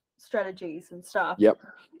brand strategies and stuff. Yep.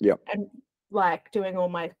 And like doing all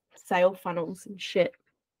my sale funnels and shit.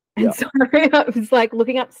 And so I was like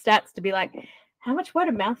looking up stats to be like, how much word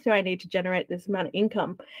of mouth do I need to generate this amount of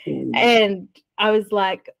income? And I was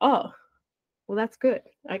like, oh, well, that's good.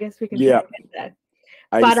 I guess we can try to get there.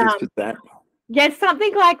 86%. Yeah,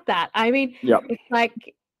 something like that. I mean, it's like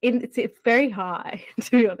it's very high,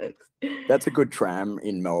 to be honest. That's a good tram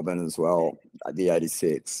in Melbourne as well, the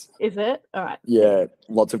 86. Is it? All right. Yeah,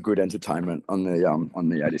 lots of good entertainment on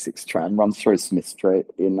the 86 tram. Runs through Smith Street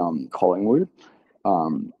in Collingwood.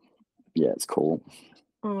 Yeah, it's cool.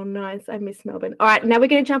 Oh, nice. I miss Melbourne. All right, now we're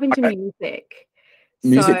going to jump into music.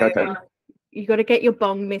 Music, So okay. you got to get your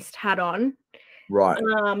bong mist hat on. Right.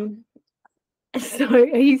 So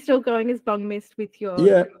are you still going as bong mist with your?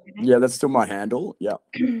 Yeah, that's still my handle. Yeah.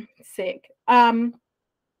 Sick.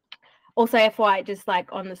 Also, FYI, just like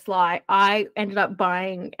on the sly, I ended up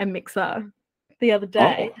buying a mixer the other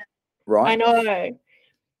day. Oh, right. I know.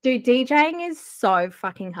 Dude, DJing is so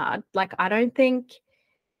fucking hard. Like, I don't think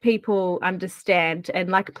people understand. And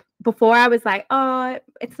like before I was like, oh,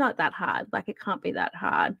 it's not that hard. Like, it can't be that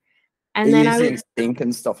hard. And Are then you I using was, sync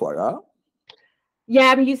and stuff like that? yeah,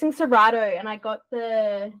 I'm using Serato, and I got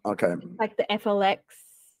the like the FLX.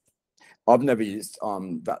 I've never used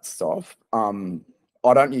that stuff.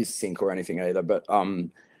 I don't use sync or anything either, but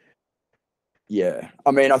yeah.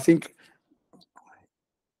 I mean, I think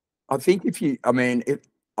if you, I mean,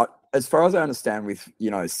 as far as I understand with,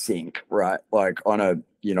 sync, right? Like on a,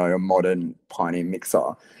 a modern Pioneer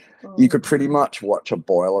mixer, you could pretty much watch a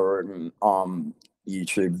boiler and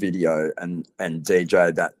YouTube video and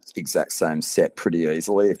DJ that exact same set pretty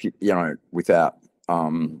easily if you, without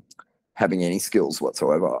having any skills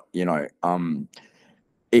whatsoever,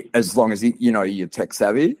 as long as you're tech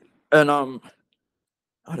savvy. And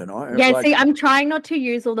I don't know. Yeah, see, I'm trying not to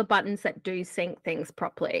use all the buttons that do sync things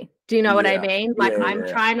properly. Do you know what I mean? Like, I'm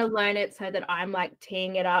trying to learn it so that I'm like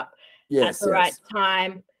teeing it up at the right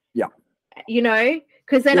time. Yeah.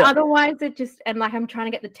 Because then otherwise it just, and like I'm trying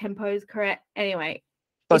to get the tempos correct. Anyway.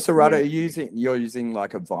 So Serato, you're using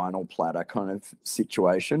like a vinyl platter kind of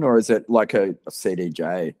situation, or is it like a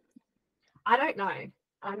CDJ? I don't know.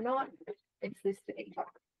 I'm not, it's this thing.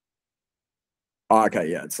 Oh,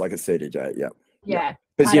 okay, yeah, it's like a CDJ, yeah.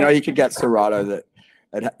 Because you could get Serato that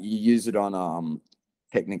you use it on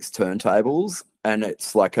Technics turntables, and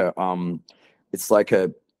it's like a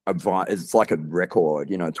record,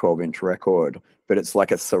 12-inch record, but it's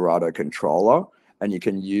like a Serato controller, and you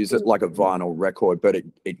can use it like a vinyl record, but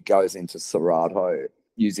it goes into Serato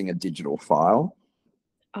using a digital file.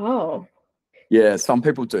 Oh. Yeah, some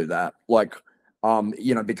people do that, like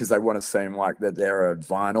because they want to seem like that they're a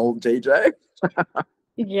vinyl DJ.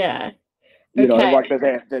 Yeah. Like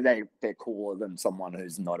they're cooler than someone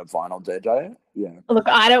who's not a vinyl DJ. Yeah. Look,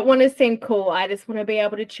 I don't want to seem cool. I just want to be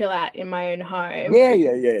able to chill out in my own home. Yeah.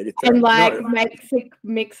 And make sick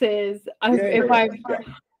mixes.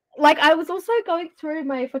 Like, I was also going through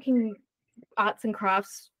my fucking arts and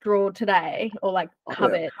crafts drawer today, or like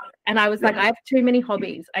cupboard, and I was like, I have too many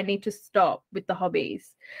hobbies. I need to stop with the hobbies.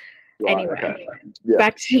 Right, anyway,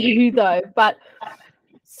 back to you though. But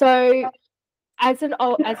so as a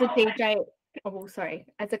DJ,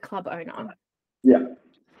 as a club owner,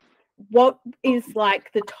 what is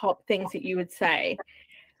like the top things that you would say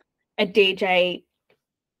a DJ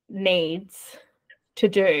needs to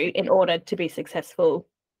do in order to be successful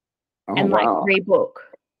and rebook?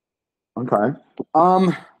 Okay.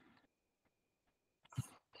 I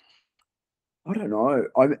don't know.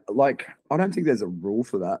 I don't think there's a rule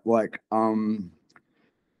for that.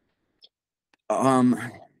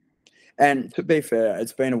 And to be fair,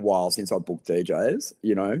 it's been a while since I booked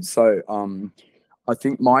DJs, so I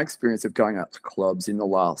think my experience of going out to clubs in the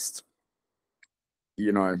last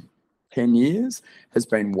 10 years has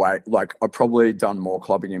been I've probably done more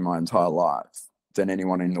clubbing in my entire life than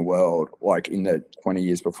anyone in the world, like in the 20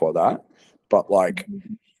 years before that, but last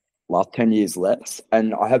 10 years less.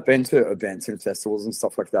 And I have been to events and festivals and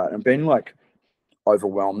stuff like that and been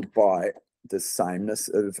overwhelmed by the sameness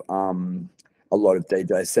of a lot of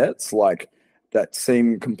DJ sets that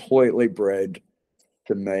seem completely bred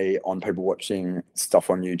to me on people watching stuff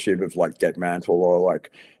on YouTube of Dead Mantle or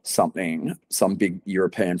some big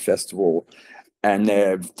European festival, and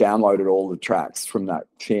they've downloaded all the tracks from that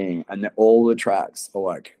thing, and all the tracks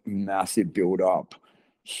are massive build up,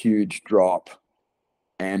 huge drop,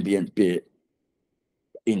 ambient bit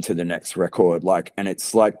into the next record, and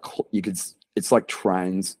it's it's like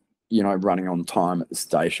trains running on time at the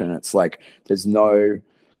station. It's there's no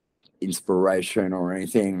inspiration or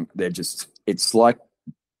anything. It's like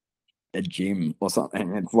a gym or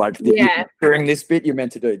something. It's during this bit you're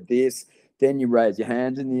meant to do this, then you raise your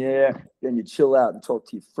hands in the air, then you chill out and talk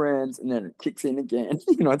to your friends, and then it kicks in again.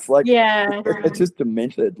 It's just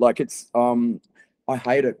demented. I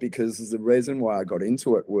hate it because the reason why I got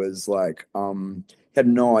into it was had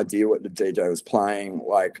no idea what the DJ was playing.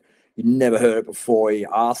 You never heard it before. You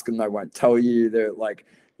ask them, they won't tell you. They're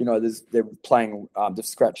they're playing, they've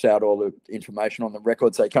scratched out all the information on the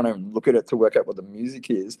record, so you can't even look at it to work out what the music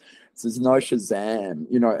is. So there's no Shazam,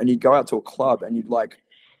 and you go out to a club and you'd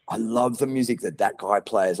I love the music that guy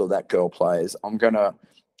plays or that girl plays. I'm going to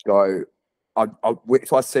go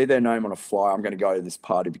if I see their name on a flyer, I'm going to go to this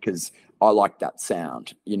party because I like that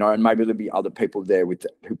sound, you know, and maybe there'll be other people there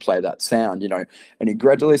who play that sound, you know, and you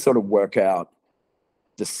gradually sort of work out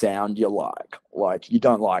the sound you like. Like, you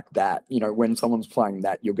don't like that, you know, when someone's playing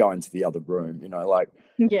that, you'll go into the other room, you know, like,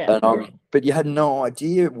 Yeah. and, but you had no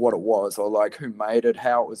idea what it was or like who made it,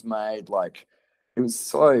 how it was made. Like, it was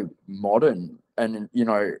so modern. And, you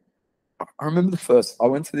know, I remember I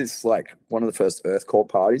went to this, like, one of the first Earthcore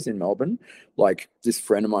parties in Melbourne. Like, this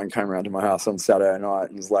friend of mine came around to my house on Saturday night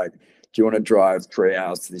and was like, do you want to drive 3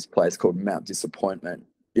 hours to this place called Mount Disappointment?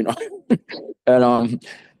 You know? And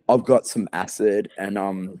I've got some acid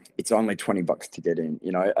and it's only $20 to get in,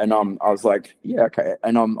 you know? And I was like, yeah, okay.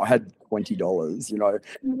 And I had $20, you know?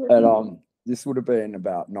 And this would have been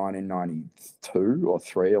about 1992 or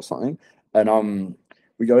 3 or something. And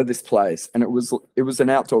we go to this place and it was an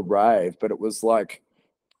outdoor rave, but it was like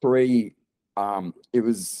it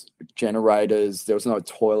was generators, there was no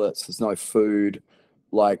toilets, there's no food,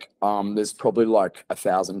 like there's probably like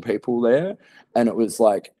 1,000 people there, and it was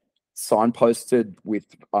like signposted with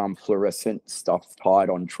fluorescent stuff tied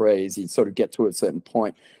on trees. You'd sort of get to a certain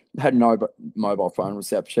point, had no mobile phone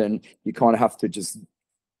reception, you kind of have to just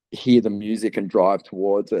hear the music and drive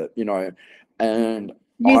towards it, you know. And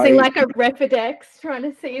using like a Refidex, trying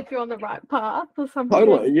to see if you're on the right path or something.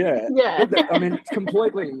 Totally, yeah. Yeah. I mean, it's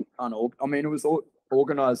completely I mean, it was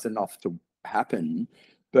organized enough to happen,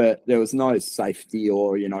 but there was no safety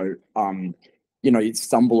or, you know, you'd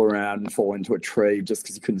stumble around and fall into a tree just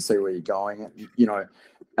because you couldn't see where you're going, you know.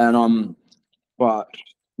 And but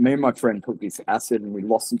me and my friend took this acid and we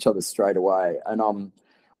lost each other straight away. And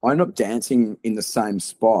I ended up dancing in the same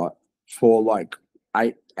spot for like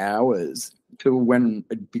 8 hours till when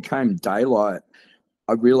it became daylight.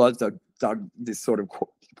 I realized I dug this sort of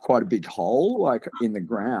quite a big hole like in the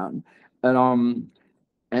ground, and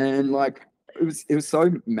like it was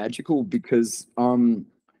so magical because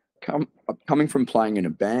coming from playing in a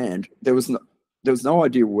band, there was no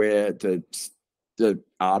idea where the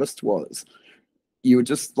artist was. You were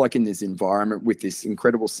just like in this environment with this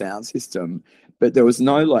incredible sound system, but there was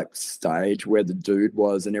no like stage where the dude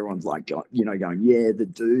was and everyone's like, you know, going, yeah, the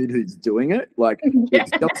dude who's doing it. Like,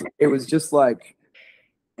 it was just like,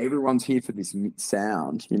 everyone's here for this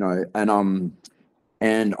sound, you know,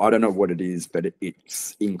 and I don't know what it is, but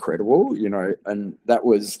it's incredible, you know, and that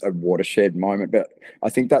was a watershed moment. But I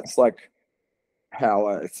think that's like how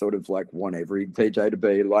I sort of like want every DJ to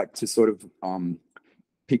be, like, to sort of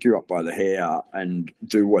pick you up by the hair and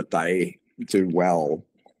do what they do well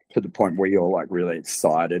to the point where you're like really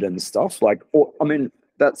excited and stuff. Like, I mean,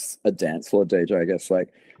 that's a dance floor DJ, I guess.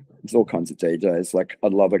 Like, there's all kinds of DJs. Like, I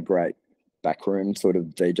love a great backroom sort of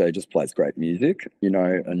DJ, just plays great music, you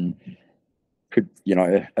know, and could, you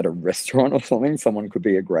know, at a restaurant or something, someone could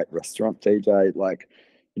be a great restaurant DJ, like,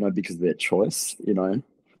 you know, because of their choice, you know.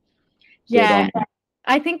 Yeah, but,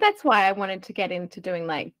 I think that's why I wanted to get into doing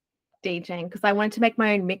like DJing, because I wanted to make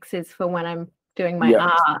my own mixes for when I'm doing my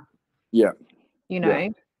art. Yeah. You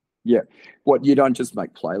know? Yeah. What, you don't just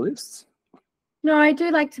make playlists? No, I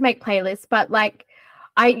do like to make playlists, but like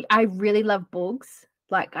I really love books.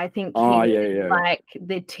 Like, I think like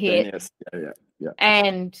the tip. Yeah.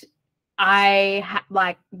 And I've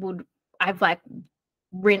like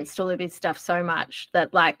rinsed all of his stuff so much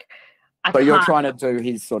that like But you're trying to do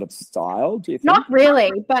his sort of style, do you think? Not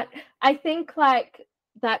really, but I think like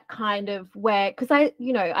that kind of because I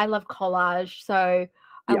love collage, so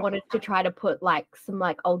I wanted to try to put like some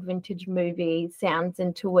like old vintage movie sounds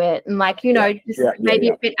into it, and like maybe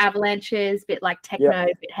a bit avalanches, a bit like techno,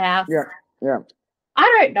 a bit house. Yeah.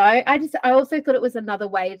 I don't know. I also thought it was another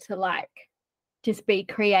way to like just be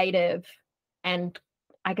creative and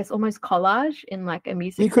I guess almost collage in like a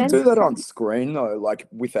music. You could do that on screen though, like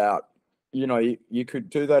without, you know, you could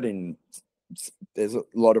do that in. There's a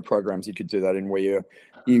lot of programs you could do that in where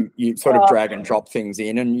you sort of drag and drop things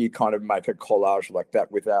in and you kind of make a collage like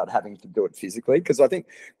that without having to do it physically. Because I think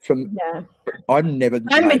I'm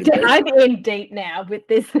in deep now with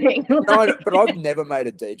this thing. But I've never made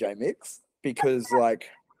a DJ mix because like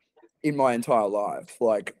in my entire life,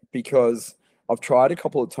 like, because I've tried a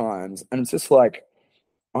couple of times and it's just like,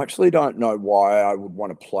 I actually don't know why I would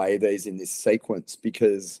want to play these in this sequence,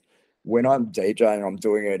 because when I'm DJing, I'm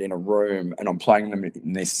doing it in a room and I'm playing them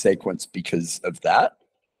in this sequence because of that,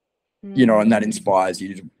 you know, and that inspires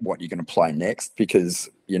you to what you're going to play next because,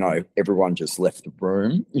 you know, everyone just left the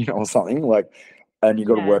room, you know, or something like, and you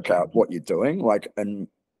got to work out what you're doing. Like, and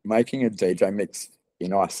making a DJ mix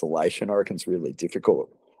in isolation, I reckon, is really difficult,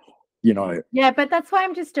 you know. Yeah, but that's why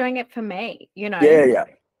I'm just doing it for me, you know. Yeah.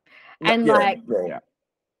 And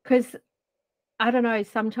because I don't know,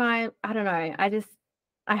 sometimes, I don't know,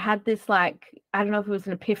 I had this, like, I don't know if it was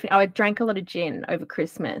an epiphany. I drank a lot of gin over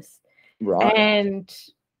Christmas. Right. And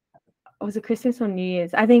was it Christmas or New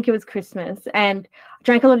Year's? I think it was Christmas. And I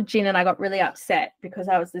drank a lot of gin and I got really upset because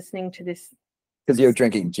I was listening to this. Because you were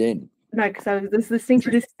drinking gin. No, because I was listening to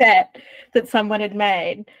this set that someone had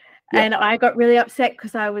made. Yeah. And I got really upset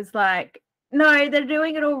because I was like, no, they're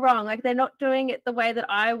doing it all wrong. Like, they're not doing it the way that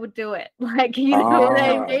I would do it. Like, you know what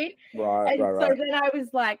I mean? Right, and right. So then I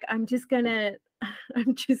was like, I'm just gonna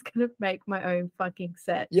make my own fucking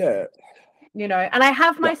set. Yeah. You know, and I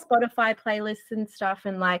have my Spotify playlists and stuff,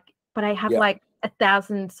 and like, but I have like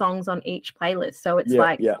 1,000 songs on each playlist. So it's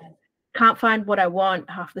can't find what I want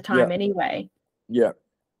half the time anyway. Yeah.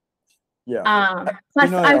 Yeah. Plus,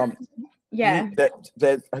 have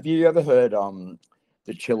you ever heard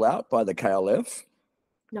the Chill Out by the KLF?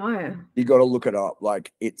 No. You got to look it up.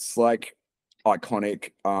 Like, it's like iconic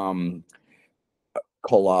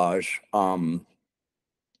collage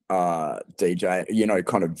DJ, you know,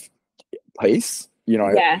 kind of piece, you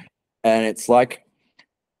know. Yeah. And it's like,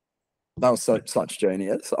 that was such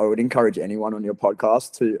genius. I would encourage anyone on your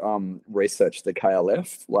podcast to research the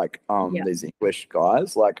KLF, like these English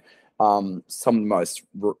guys, like some of the most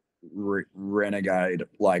renegade,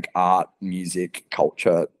 like, art, music,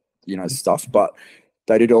 culture, you know, stuff. But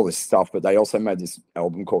they did all this stuff, but they also made this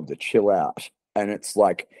album called the Chill Out, and it's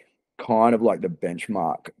like kind of like the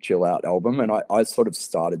benchmark chill out album. And I sort of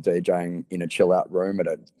started DJing in a chill out room at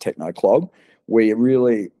a techno club where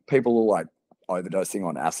people are like overdosing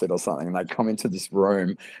on acid or something, and they come into this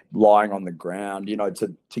room lying on the ground, you know,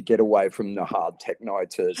 to get away from the hard techno,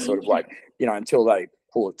 to sort of like, you know, until they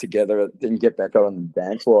pull it together, then get back out on the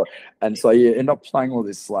dance floor. And so you end up playing all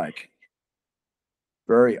this like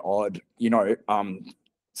very odd, you know,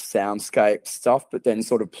 soundscape stuff, but then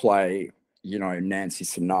sort of play, you know, Nancy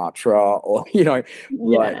Sinatra, or, you know,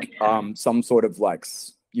 like some sort of like,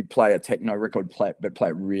 you play a techno record, but play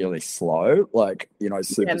it really slow, like, you know,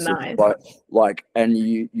 super slow, like, and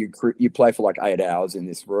you play for like 8 hours in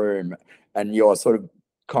this room, and you're sort of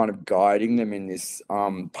kind of guiding them in this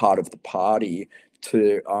part of the party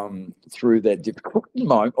to through their difficult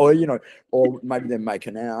moment, or, you know, or maybe they're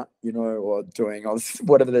making out, you know, or doing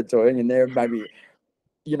whatever they're doing, and they're maybe,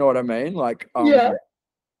 you know what I mean, like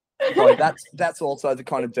so that's also the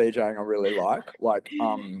kind of DJing I really like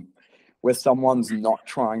where someone's not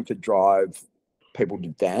trying to drive people to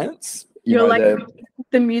dance. You're like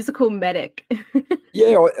the musical medic.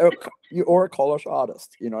 Yeah, or a collage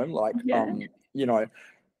artist, you know, like you know,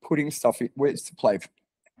 putting stuff in. We used to play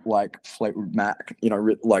like Fleetwood Mac, you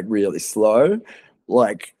know, like really slow,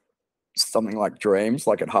 like something like Dreams,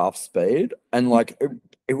 like at half speed, and like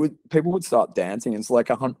it would, people would start dancing. It's like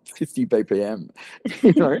 150 BPM,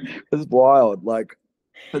 you know, it's wild. Like,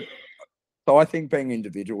 but so I think being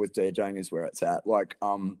individual with DJing is where it's at. Like,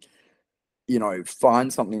 you know,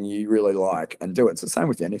 find something you really like and do it. It's the same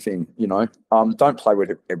with anything, you know. Don't play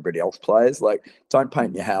with everybody else plays. Like, don't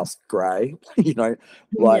paint your house grey, you know.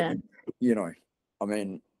 Like, you know, I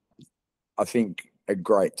mean, I think a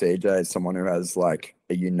great DJ is someone who has like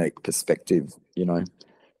a unique perspective, you know.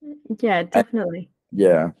 Yeah, definitely.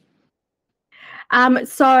 Yeah.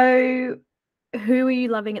 So who are you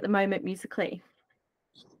loving at the moment musically?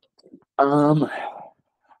 I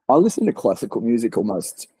listen to classical music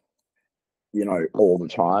almost, you know, all the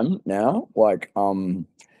time now. Like,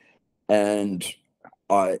 and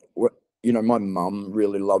you know, my mum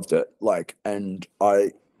really loved it. Like, and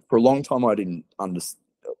for a long time I didn't understand.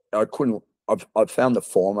 I couldn't. I've found the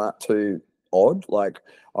format too odd. Like,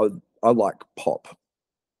 I like pop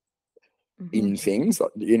in things,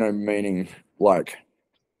 you know, meaning like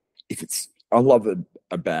I love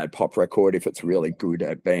a bad pop record if it's really good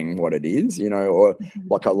at being what it is, you know, or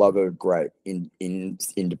like I love a great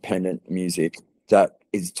independent music that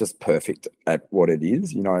is just perfect at what it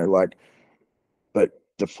is, you know, like, but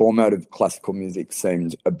the format of classical music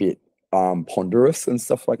seemed a bit ponderous and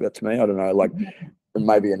stuff like that to me. I don't know, like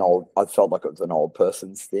maybe I felt like it was an old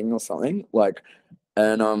person's thing or something, like,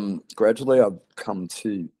 and gradually I've come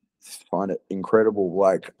to find it incredible,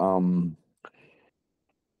 like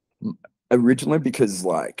originally because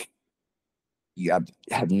like you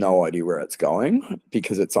have no idea where it's going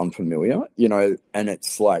because it's unfamiliar, you know, and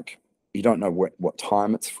it's like you don't know what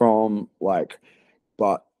time it's from, like,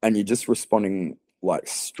 and you're just responding like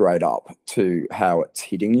straight up to how it's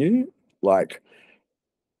hitting you, like,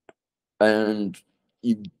 and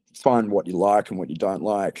you find what you like and what you don't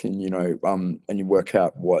like, and, you know, and you work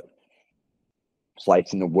out what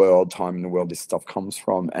place in the world, time in the world this stuff comes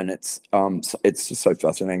from, and it's just so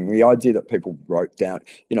fascinating. The idea that people wrote down,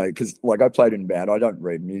 because like I played in a band, I don't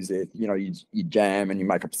read music. You jam and you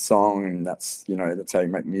make up a song, and that's how you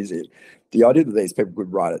make music. The idea that these people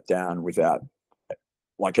could write it down without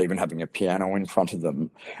like even having a piano in front of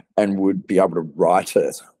them, and would be able to write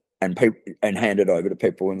it and hand it over to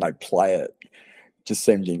people and they play it, just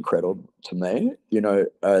seemed incredible to me.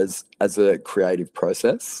 As a creative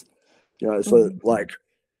process. So like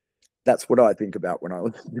that's what I think about when I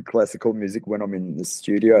listen to classical music when I'm in the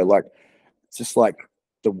studio. Like, it's just like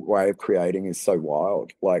the way of creating is so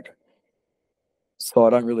wild. Like, so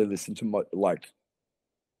I don't really listen to much. Like,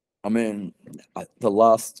 I mean, the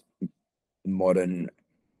last modern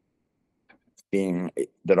thing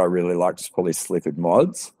that I really liked is probably Slippered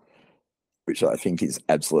Mods, which I think is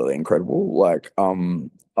absolutely incredible. Like,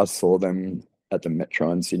 I saw them at the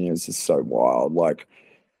Metro in Sydney. It's just so wild. Like,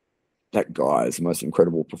 that guy is the most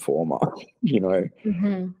incredible performer,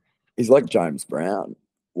 He's like James Brown.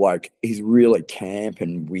 Like, he's really camp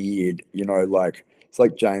and weird, like it's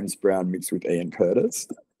like James Brown mixed with Ian Curtis.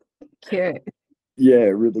 Cute. Yeah,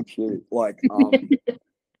 really cute. Like,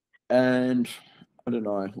 and I don't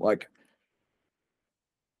know, like,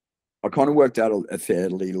 I kind of worked out a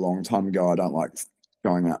fairly long time ago, I don't like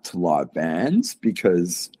going out to live bands,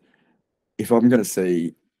 because if I'm going to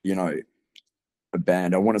see, a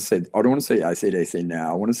band, I don't want to see AC/DC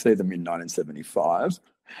now. I want to see them in 1975,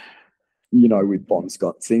 with Bon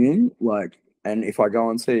Scott singing. Like, and if I go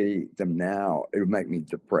and see them now, it would make me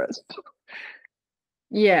depressed.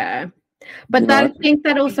 Yeah. But I think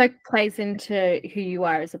that also plays into who you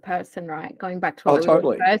are as a person, right? Going back to what we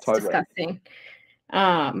were first discussing.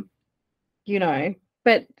 But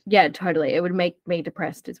yeah, totally. It would make me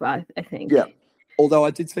depressed as well, I think. Yeah. Although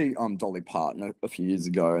I did see Dolly Parton a few years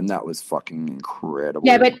ago, and that was fucking incredible.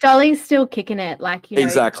 Yeah, but Dolly's still kicking it. Like,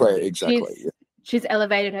 exactly. She's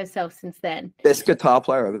elevated herself since then. Best guitar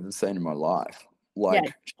player I've ever seen in my life.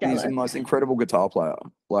 Like, she's the most incredible guitar player.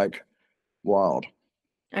 Like, wild.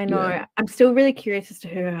 I know. Yeah. I'm still really curious as to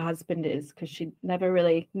who her husband is, because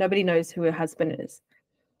nobody knows who her husband is.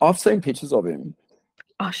 I've seen pictures of him.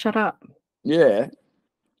 Oh, shut up. Yeah.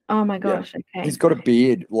 Oh my gosh. Yeah. Okay. He's got a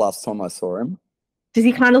beard last time I saw him. Does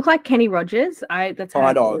he kind of look like Kenny Rogers? That's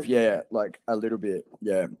kind of, yeah, like a little bit,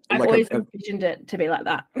 yeah. I've always envisioned it to be like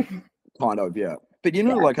that. Kind of, yeah. But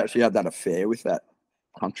like, actually had that affair with that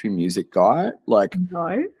country music guy. Like,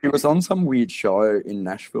 no, he was on some weird show in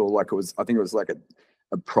Nashville. Like, I think it was like a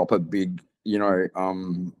proper big,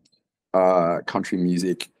 country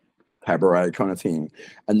music cabaret kind of thing.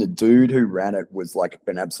 And the dude who ran it was like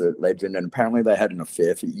an absolute legend. And apparently they had an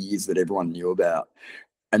affair for years that everyone knew about.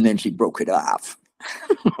 And then she broke it off.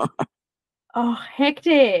 Oh,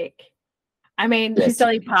 hectic. I mean, she's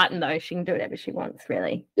Dolly Parton, though. She can do whatever she wants,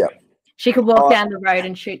 really. Yeah. She could walk down the road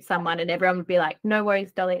and shoot someone, and everyone would be like, no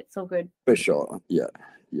worries, Dolly, it's all good. For sure. Yeah.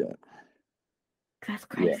 That's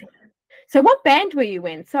crazy. Yeah. So what band were you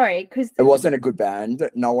in? Sorry, because it wasn't a good band.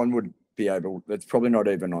 No one would be able, it's probably not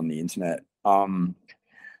even on the internet.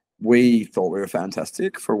 We thought we were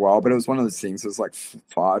fantastic for a while, but it was one of those things. There was like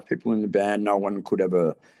 5 people in the band. No one could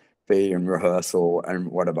ever be in rehearsal and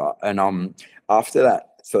whatever. And after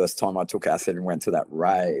that first time I took acid and went to that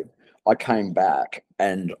rave, I came back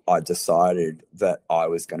and I decided that I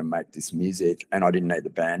was going to make this music, and I didn't need the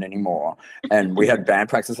band anymore. And we had band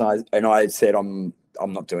practice, and I said, I'm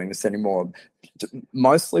not doing this anymore.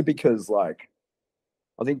 Mostly because, like,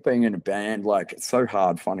 I think being in a band, like, it's so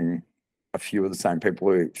hard finding a few of the same people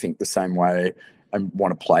who think the same way and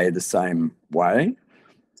want to play the same way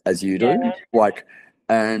as you do. Yeah. Like,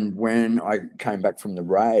 and when I came back from the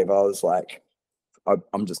rave, I was like,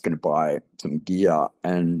 I'm just going to buy some gear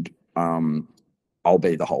and I'll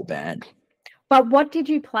be the whole band. But what did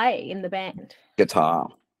you play in the band? Guitar.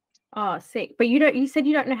 Oh, sick. But you said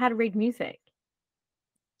you don't know how to read music.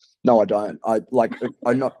 No, I don't. I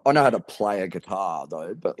know how to play a guitar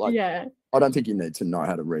though, but like, yeah. I don't think you need to know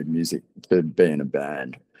how to read music to be in a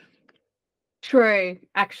band. True,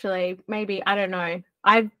 actually. Maybe, I don't know.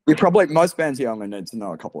 Most bands you only need to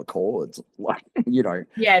know a couple of chords, like,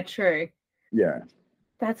 Yeah, true. Yeah.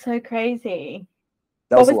 That's so crazy.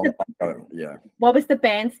 That was a long time ago, yeah. What was the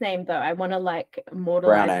band's name though? I want to like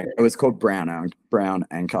immortalize it. It was called Brown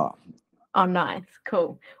Anchor. Oh, nice.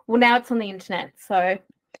 Cool. Well, now it's on the internet, so.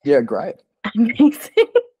 Yeah, great. Amazing.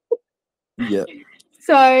 Yeah.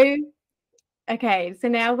 So, okay, so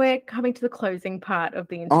now we're coming to the closing part of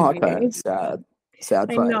the interview. Oh, okay. Sad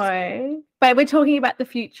face. I know, but we're talking about the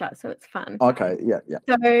future, so it's fun. Okay, yeah.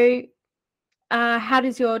 So, how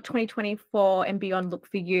does your 2024 and beyond look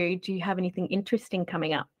for you? Do you have anything interesting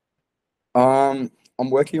coming up? I'm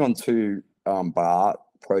working on two bar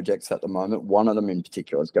projects at the moment. One of them in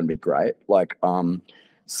particular is going to be great. Like,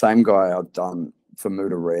 same guy I've done for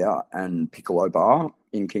Mudaria and Piccolo Bar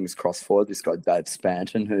in King's Cross for this guy Dave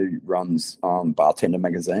Spanton, who runs Bartender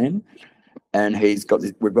Magazine, and we've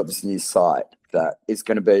got this new site that is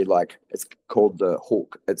going to be like, it's called The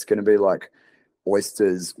Hook. It's going to be like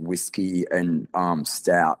oysters, whiskey, and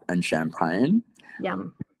stout and champagne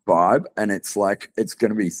Yum. vibe, and it's like it's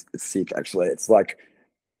going to be sick. Actually, it's like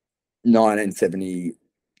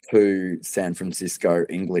 1972 San Francisco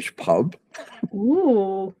English pub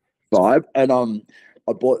Ooh. vibe, and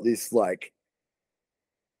I bought this like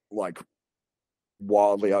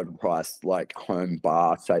wildly overpriced like home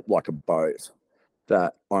bar shaped like a boat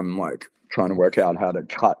that I'm like trying to work out how to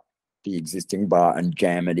cut the existing bar and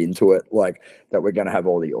jam it into it, like that we're going to have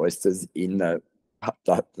all the oysters in the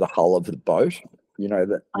hull of the boat, you know,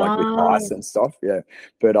 that like with ice and stuff. Yeah.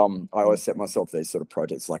 But I always set myself these sort of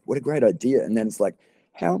projects like, what a great idea. And then it's like,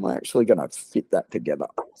 how am I actually going to fit that together?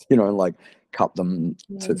 You know, like cut them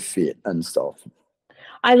to fit and stuff.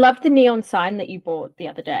 I love the neon sign that you bought the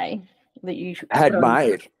other day that you Had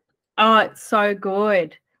made. Oh, it's so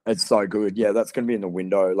good. It's so good. Yeah, that's going to be in the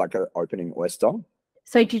window, like an opening oyster.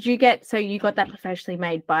 So you got that professionally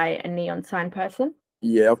made by a neon sign person?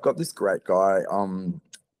 Yeah, I've got this great guy,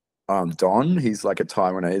 Don. He's like a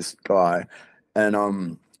Taiwanese guy,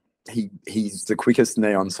 and he's the quickest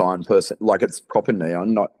neon sign person. Like it's proper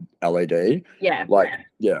neon, not LED. Yeah. Like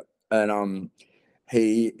yeah, and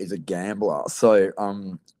he is a gambler. So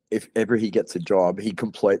if ever he gets a job, he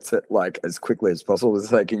completes it like as quickly as possible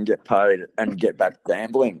so they can get paid and get back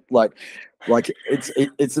gambling. Like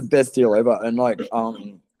it's the best deal ever. And like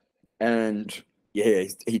and yeah,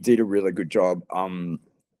 he did a really good job.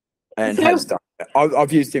 And has done.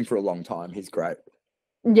 I've used him for a long time. He's great.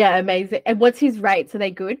 Yeah, amazing. And what's his rates? Are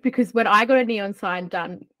they good? Because when I got a neon sign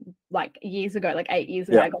done like years ago, like 8 years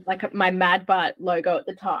ago, I got like my Mad Butt logo at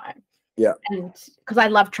the time. Yeah. And because I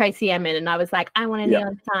love Tracy Emin, and I was like, I want a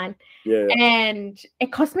neon sign. Yeah. And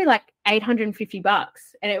it cost me like $850,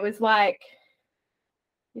 and it was like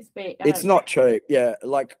it's not cheap. Yeah,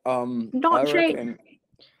 like not cheap.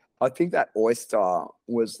 I think that oyster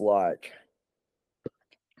was like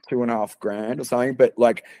 $2,500 or something, but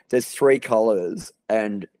like there's 3 colors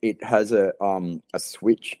and it has a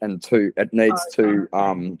switch and it needs two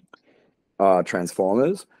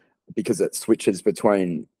transformers because it switches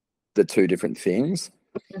between the 2 different things.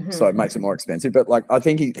 Mm-hmm. So it makes it more expensive, but like I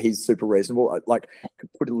think he's super reasonable. Like could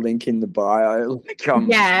put a link in the bio. Like,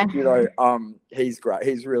 you know, he's great.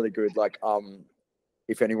 He's really good. Like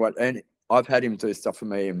if anyone, and I've had him do stuff for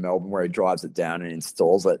me in Melbourne where he drives it down and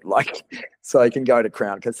installs it, like so he can go to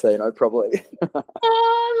Crown Casino probably. Oh,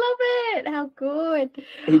 I love it! How good.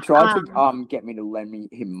 He tried to get me to lend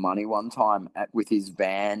him money one time with his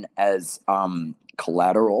van as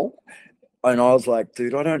collateral. And I was like,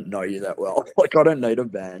 dude, I don't know you that well. Like, I don't need a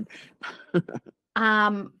van.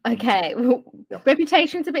 Okay. Well,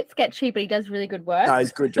 reputation's a bit sketchy, but he does really good work. No,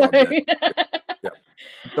 he's good job. Yeah.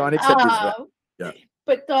 Don't accept his van. Yeah.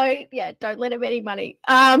 But don't let him any money.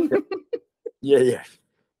 Yeah.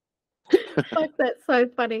 Like, that's so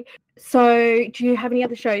funny. So, do you have any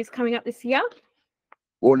other shows coming up this year?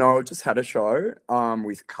 Well, no, I just had a show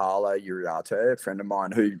with Carla Uriarte, a friend of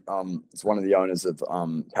mine who is one of the owners of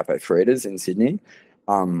Cafe Frida's in Sydney,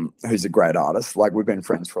 who's a great artist. Like, we've been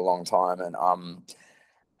friends for a long time, and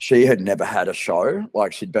she had never had a show.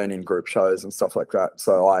 Like, she'd been in group shows and stuff like that.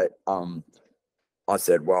 So I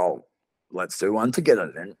said, well, let's do one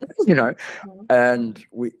together then, you know. And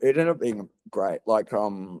it ended up being great. Like,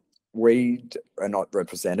 we are not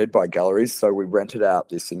represented by galleries, so we rented out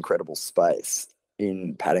this incredible space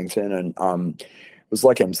in Paddington, and it was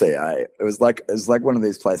like MCA. It was like one of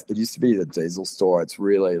these places. It used to be the Diesel store. It's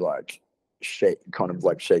really like chic, kind of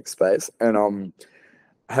like chic space, and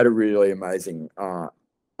had a really amazing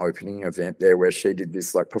opening event there where she did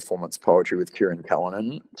this like performance poetry with Kieran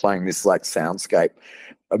Callanan playing this like soundscape,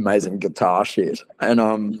 amazing guitar shit,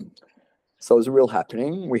 and so it was a real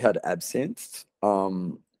happening. We had absinthe,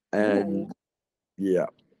 and yeah,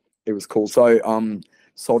 it was cool. So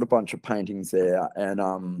sold a bunch of paintings there, and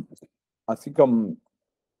I think you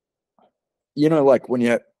know, like when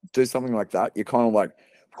you do something like that, you're kind of like,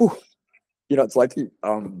 whew, you know, it's like you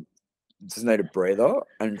just need a breather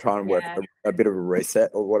and try and work a bit of a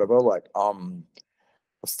reset or whatever. Like I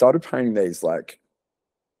started painting these like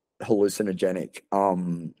hallucinogenic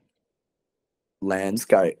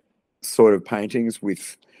landscape sort of paintings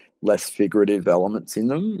with less figurative elements in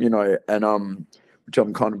them, you know, and which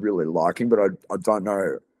I'm kind of really liking, but I don't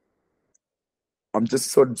know. I'm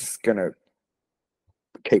just sort of just gonna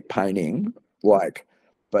keep painting, like,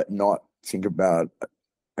 but not think about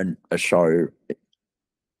a show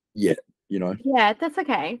yet, you know. Yeah, that's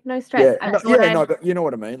okay. No stress. No, but you know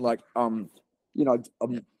what I mean. Like, you know,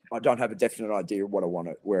 I don't have a definite idea of where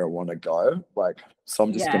I want to go. Like, so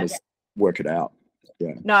I'm just gonna work it out.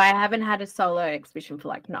 Yeah. No, I haven't had a solo exhibition for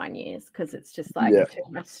like 9 years because it's just like too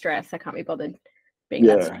much stress. I can't be bothered being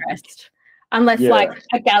that stressed. Unless like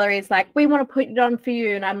a gallery is like, we want to put it on for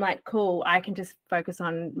you, and I'm like, cool, I can just focus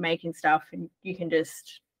on making stuff and you can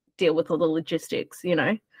just deal with all the logistics, you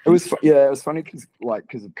know. It was funny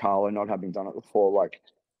because of Carla not having done it before. Like,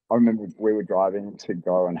 I remember we were driving to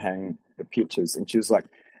go and hang the pictures, and she was like,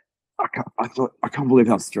 I can't believe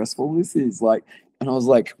how stressful this is. Like, and I was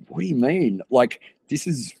like, what do you mean? Like,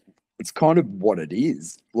 it's kind of what it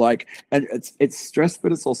is. Like, and it's stress,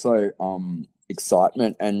 but it's also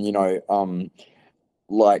excitement, and you know,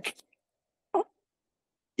 like,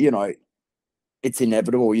 you know, it's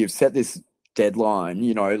inevitable. You've set this deadline,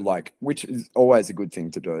 you know, like, which is always a good thing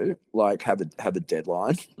to do. Like, have a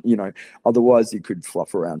deadline, you know. Otherwise, you could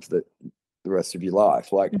fluff around for the rest of your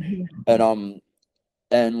life. Like, and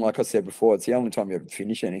like I said before, it's the only time you ever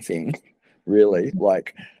finish anything, really.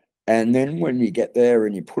 Like, and then when you get there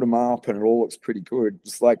and you put them up and it all looks pretty good,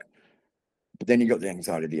 it's like, but then you got the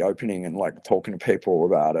anxiety of the opening and like talking to people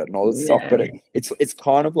about it and all this stuff. But it's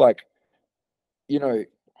kind of like, you know,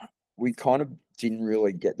 we kind of didn't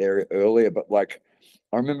really get there earlier. But like,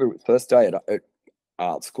 I remember first day at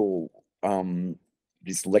art school,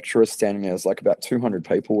 this lecturer standing there. There's like about 200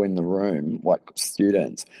 people in the room, like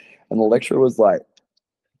students, and the lecturer was like,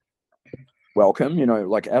 welcome, you know,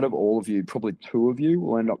 like, out of all of you, probably 2 of you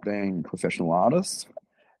will end up being professional artists.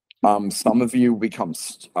 Some of you become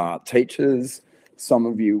teachers. Some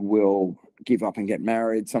of you will give up and get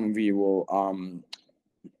married. Some of you will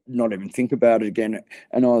not even think about it again.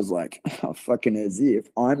 And I was like, oh, fucking as if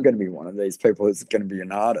I'm going to be one of these people who's going to be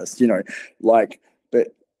an artist, you know, like,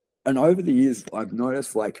 and over the years, I've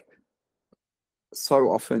noticed, like, so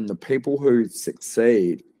often the people who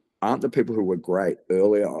succeed aren't the people who were great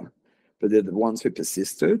earlier, but they're the ones who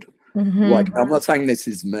persisted. Like, I'm not saying this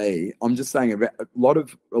is me. I'm just saying about a lot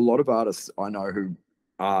of artists I know who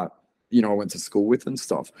are, you know, I went to school with and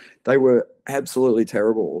stuff. They were absolutely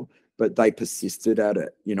terrible, but they persisted at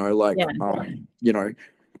it. You know, like, you know,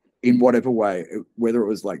 in whatever way, whether it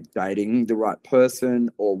was like dating the right person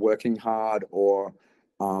or working hard or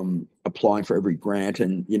applying for every grant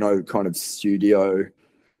and, you know, kind of studio,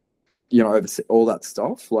 you know, all that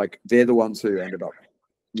stuff. Like, they're the ones who ended up.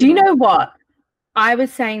 Do you know what? I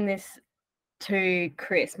was saying this to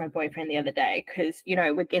Chris, my boyfriend, the other day, because, you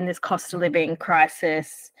know, we're in this cost of living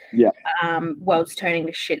crisis, world's turning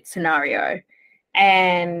to shit scenario,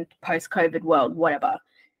 and post-COVID world, whatever.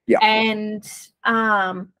 Yeah. And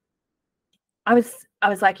I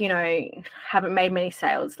was like, you know, haven't made many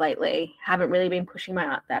sales lately, haven't really been pushing my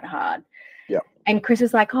art that hard. Yeah. And Chris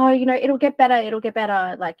is like, oh, you know, it'll get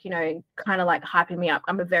better, like, you know, kind of like hyping me up.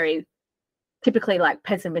 I'm a very typically like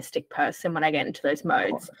pessimistic person when I get into those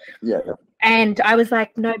modes. Yeah. And I was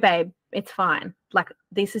like, no, babe, it's fine. Like,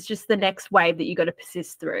 this is just the next wave that you got to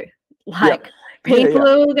persist through. Like, people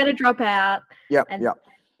are going to drop out. Yeah. And,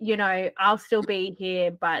 you know, I'll still be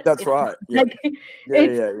here, but that's right. Like,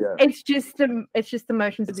 it's just the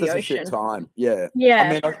motions of the ocean. It's just a shit time. Yeah.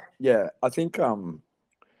 Yeah. I mean, I think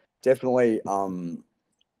definitely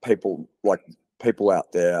people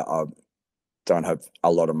out there don't have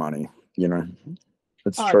a lot of money. You know,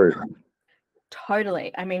 it's true.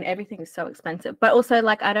 Totally. I mean, everything is so expensive, but also,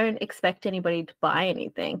 like, I don't expect anybody to buy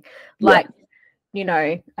anything. Like, you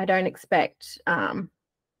know, I don't expect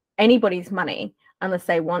anybody's money unless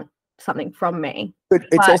they want something from me. But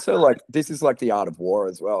it's also like, this is like the art of war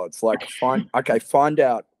as well. It's like, find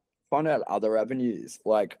out other avenues.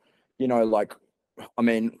 Like, you know, like, I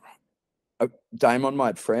mean, Damon,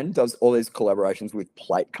 my friend, does all these collaborations with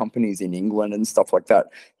plate companies in England and stuff like that,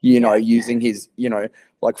 you know, using his, you know,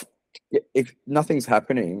 like, if nothing's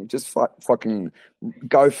happening, just fucking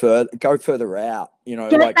go further out, you know.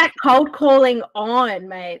 Get like that cold calling on,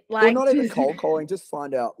 mate. Like, well, not even cold calling, just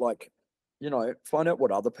find out, like, you know, find out what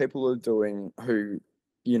other people are doing who,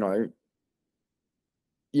 you know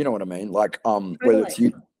what I mean? Like, totally. Whether it's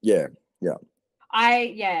you,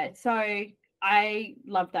 so I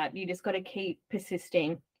love that. You just got to keep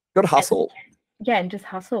persisting. Got to hustle. And just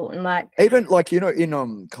hustle. And like, even like, you know, in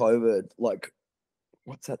COVID, like,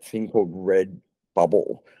 what's that thing called, Red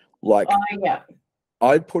Bubble? Like,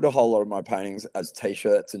 I'd put a whole lot of my paintings as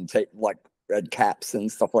t-shirts and like red caps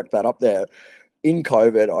and stuff like that up there. In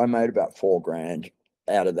COVID, I made about $4,000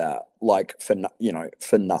 out of that, like, for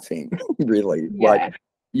nothing really. Like,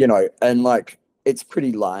 you know, and like, it's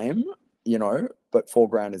pretty lame, you know, but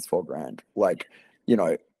 $4,000 is $4,000. Like, you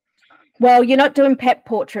know, Well, you're not doing pet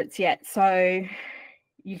portraits yet, so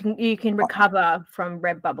you can recover from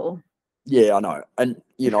Redbubble. yeah, I know. And,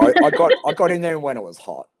 you know, I got in there when it was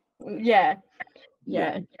hot. Yeah.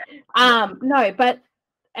 No, but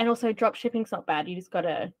and also drop shipping's not bad. You just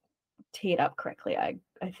gotta tee it up correctly, I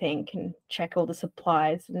think, and check all the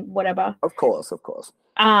supplies and whatever. Of course.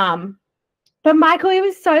 But Michael, it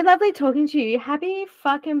was so lovely talking to you. Happy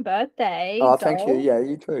fucking birthday. Oh, thank you. doll. Yeah,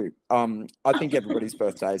 you too. I think everybody's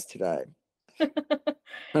birthday is today.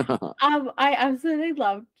 I absolutely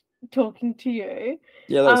loved talking to you.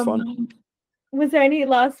 Yeah, that was fun. Was there any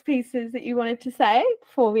last pieces that you wanted to say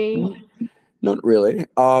before we? Not really.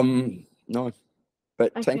 No.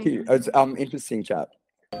 But Okay. thank you. It's interesting chat.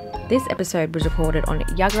 This episode was recorded on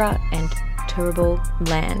Yuggera and Turrbal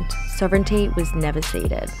land. Sovereignty was never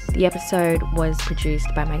ceded. The episode was produced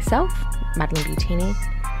by myself, Madeline Butini.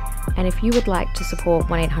 And if you would like to support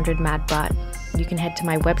 1-800-MAD-BUTT, you can head to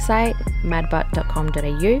my website,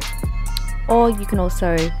 madbutt.com.au, or you can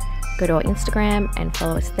also go to our Instagram and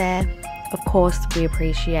follow us there. Of course, we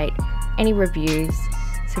appreciate any reviews,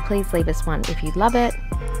 so please leave us one if you love it.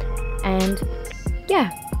 And yeah,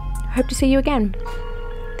 hope to see you again.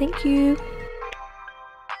 Thank you.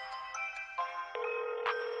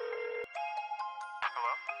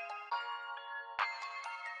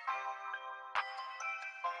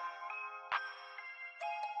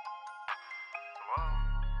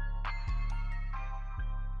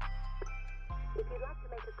 If you'd like to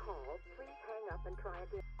make a call, please hang up and try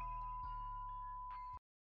again.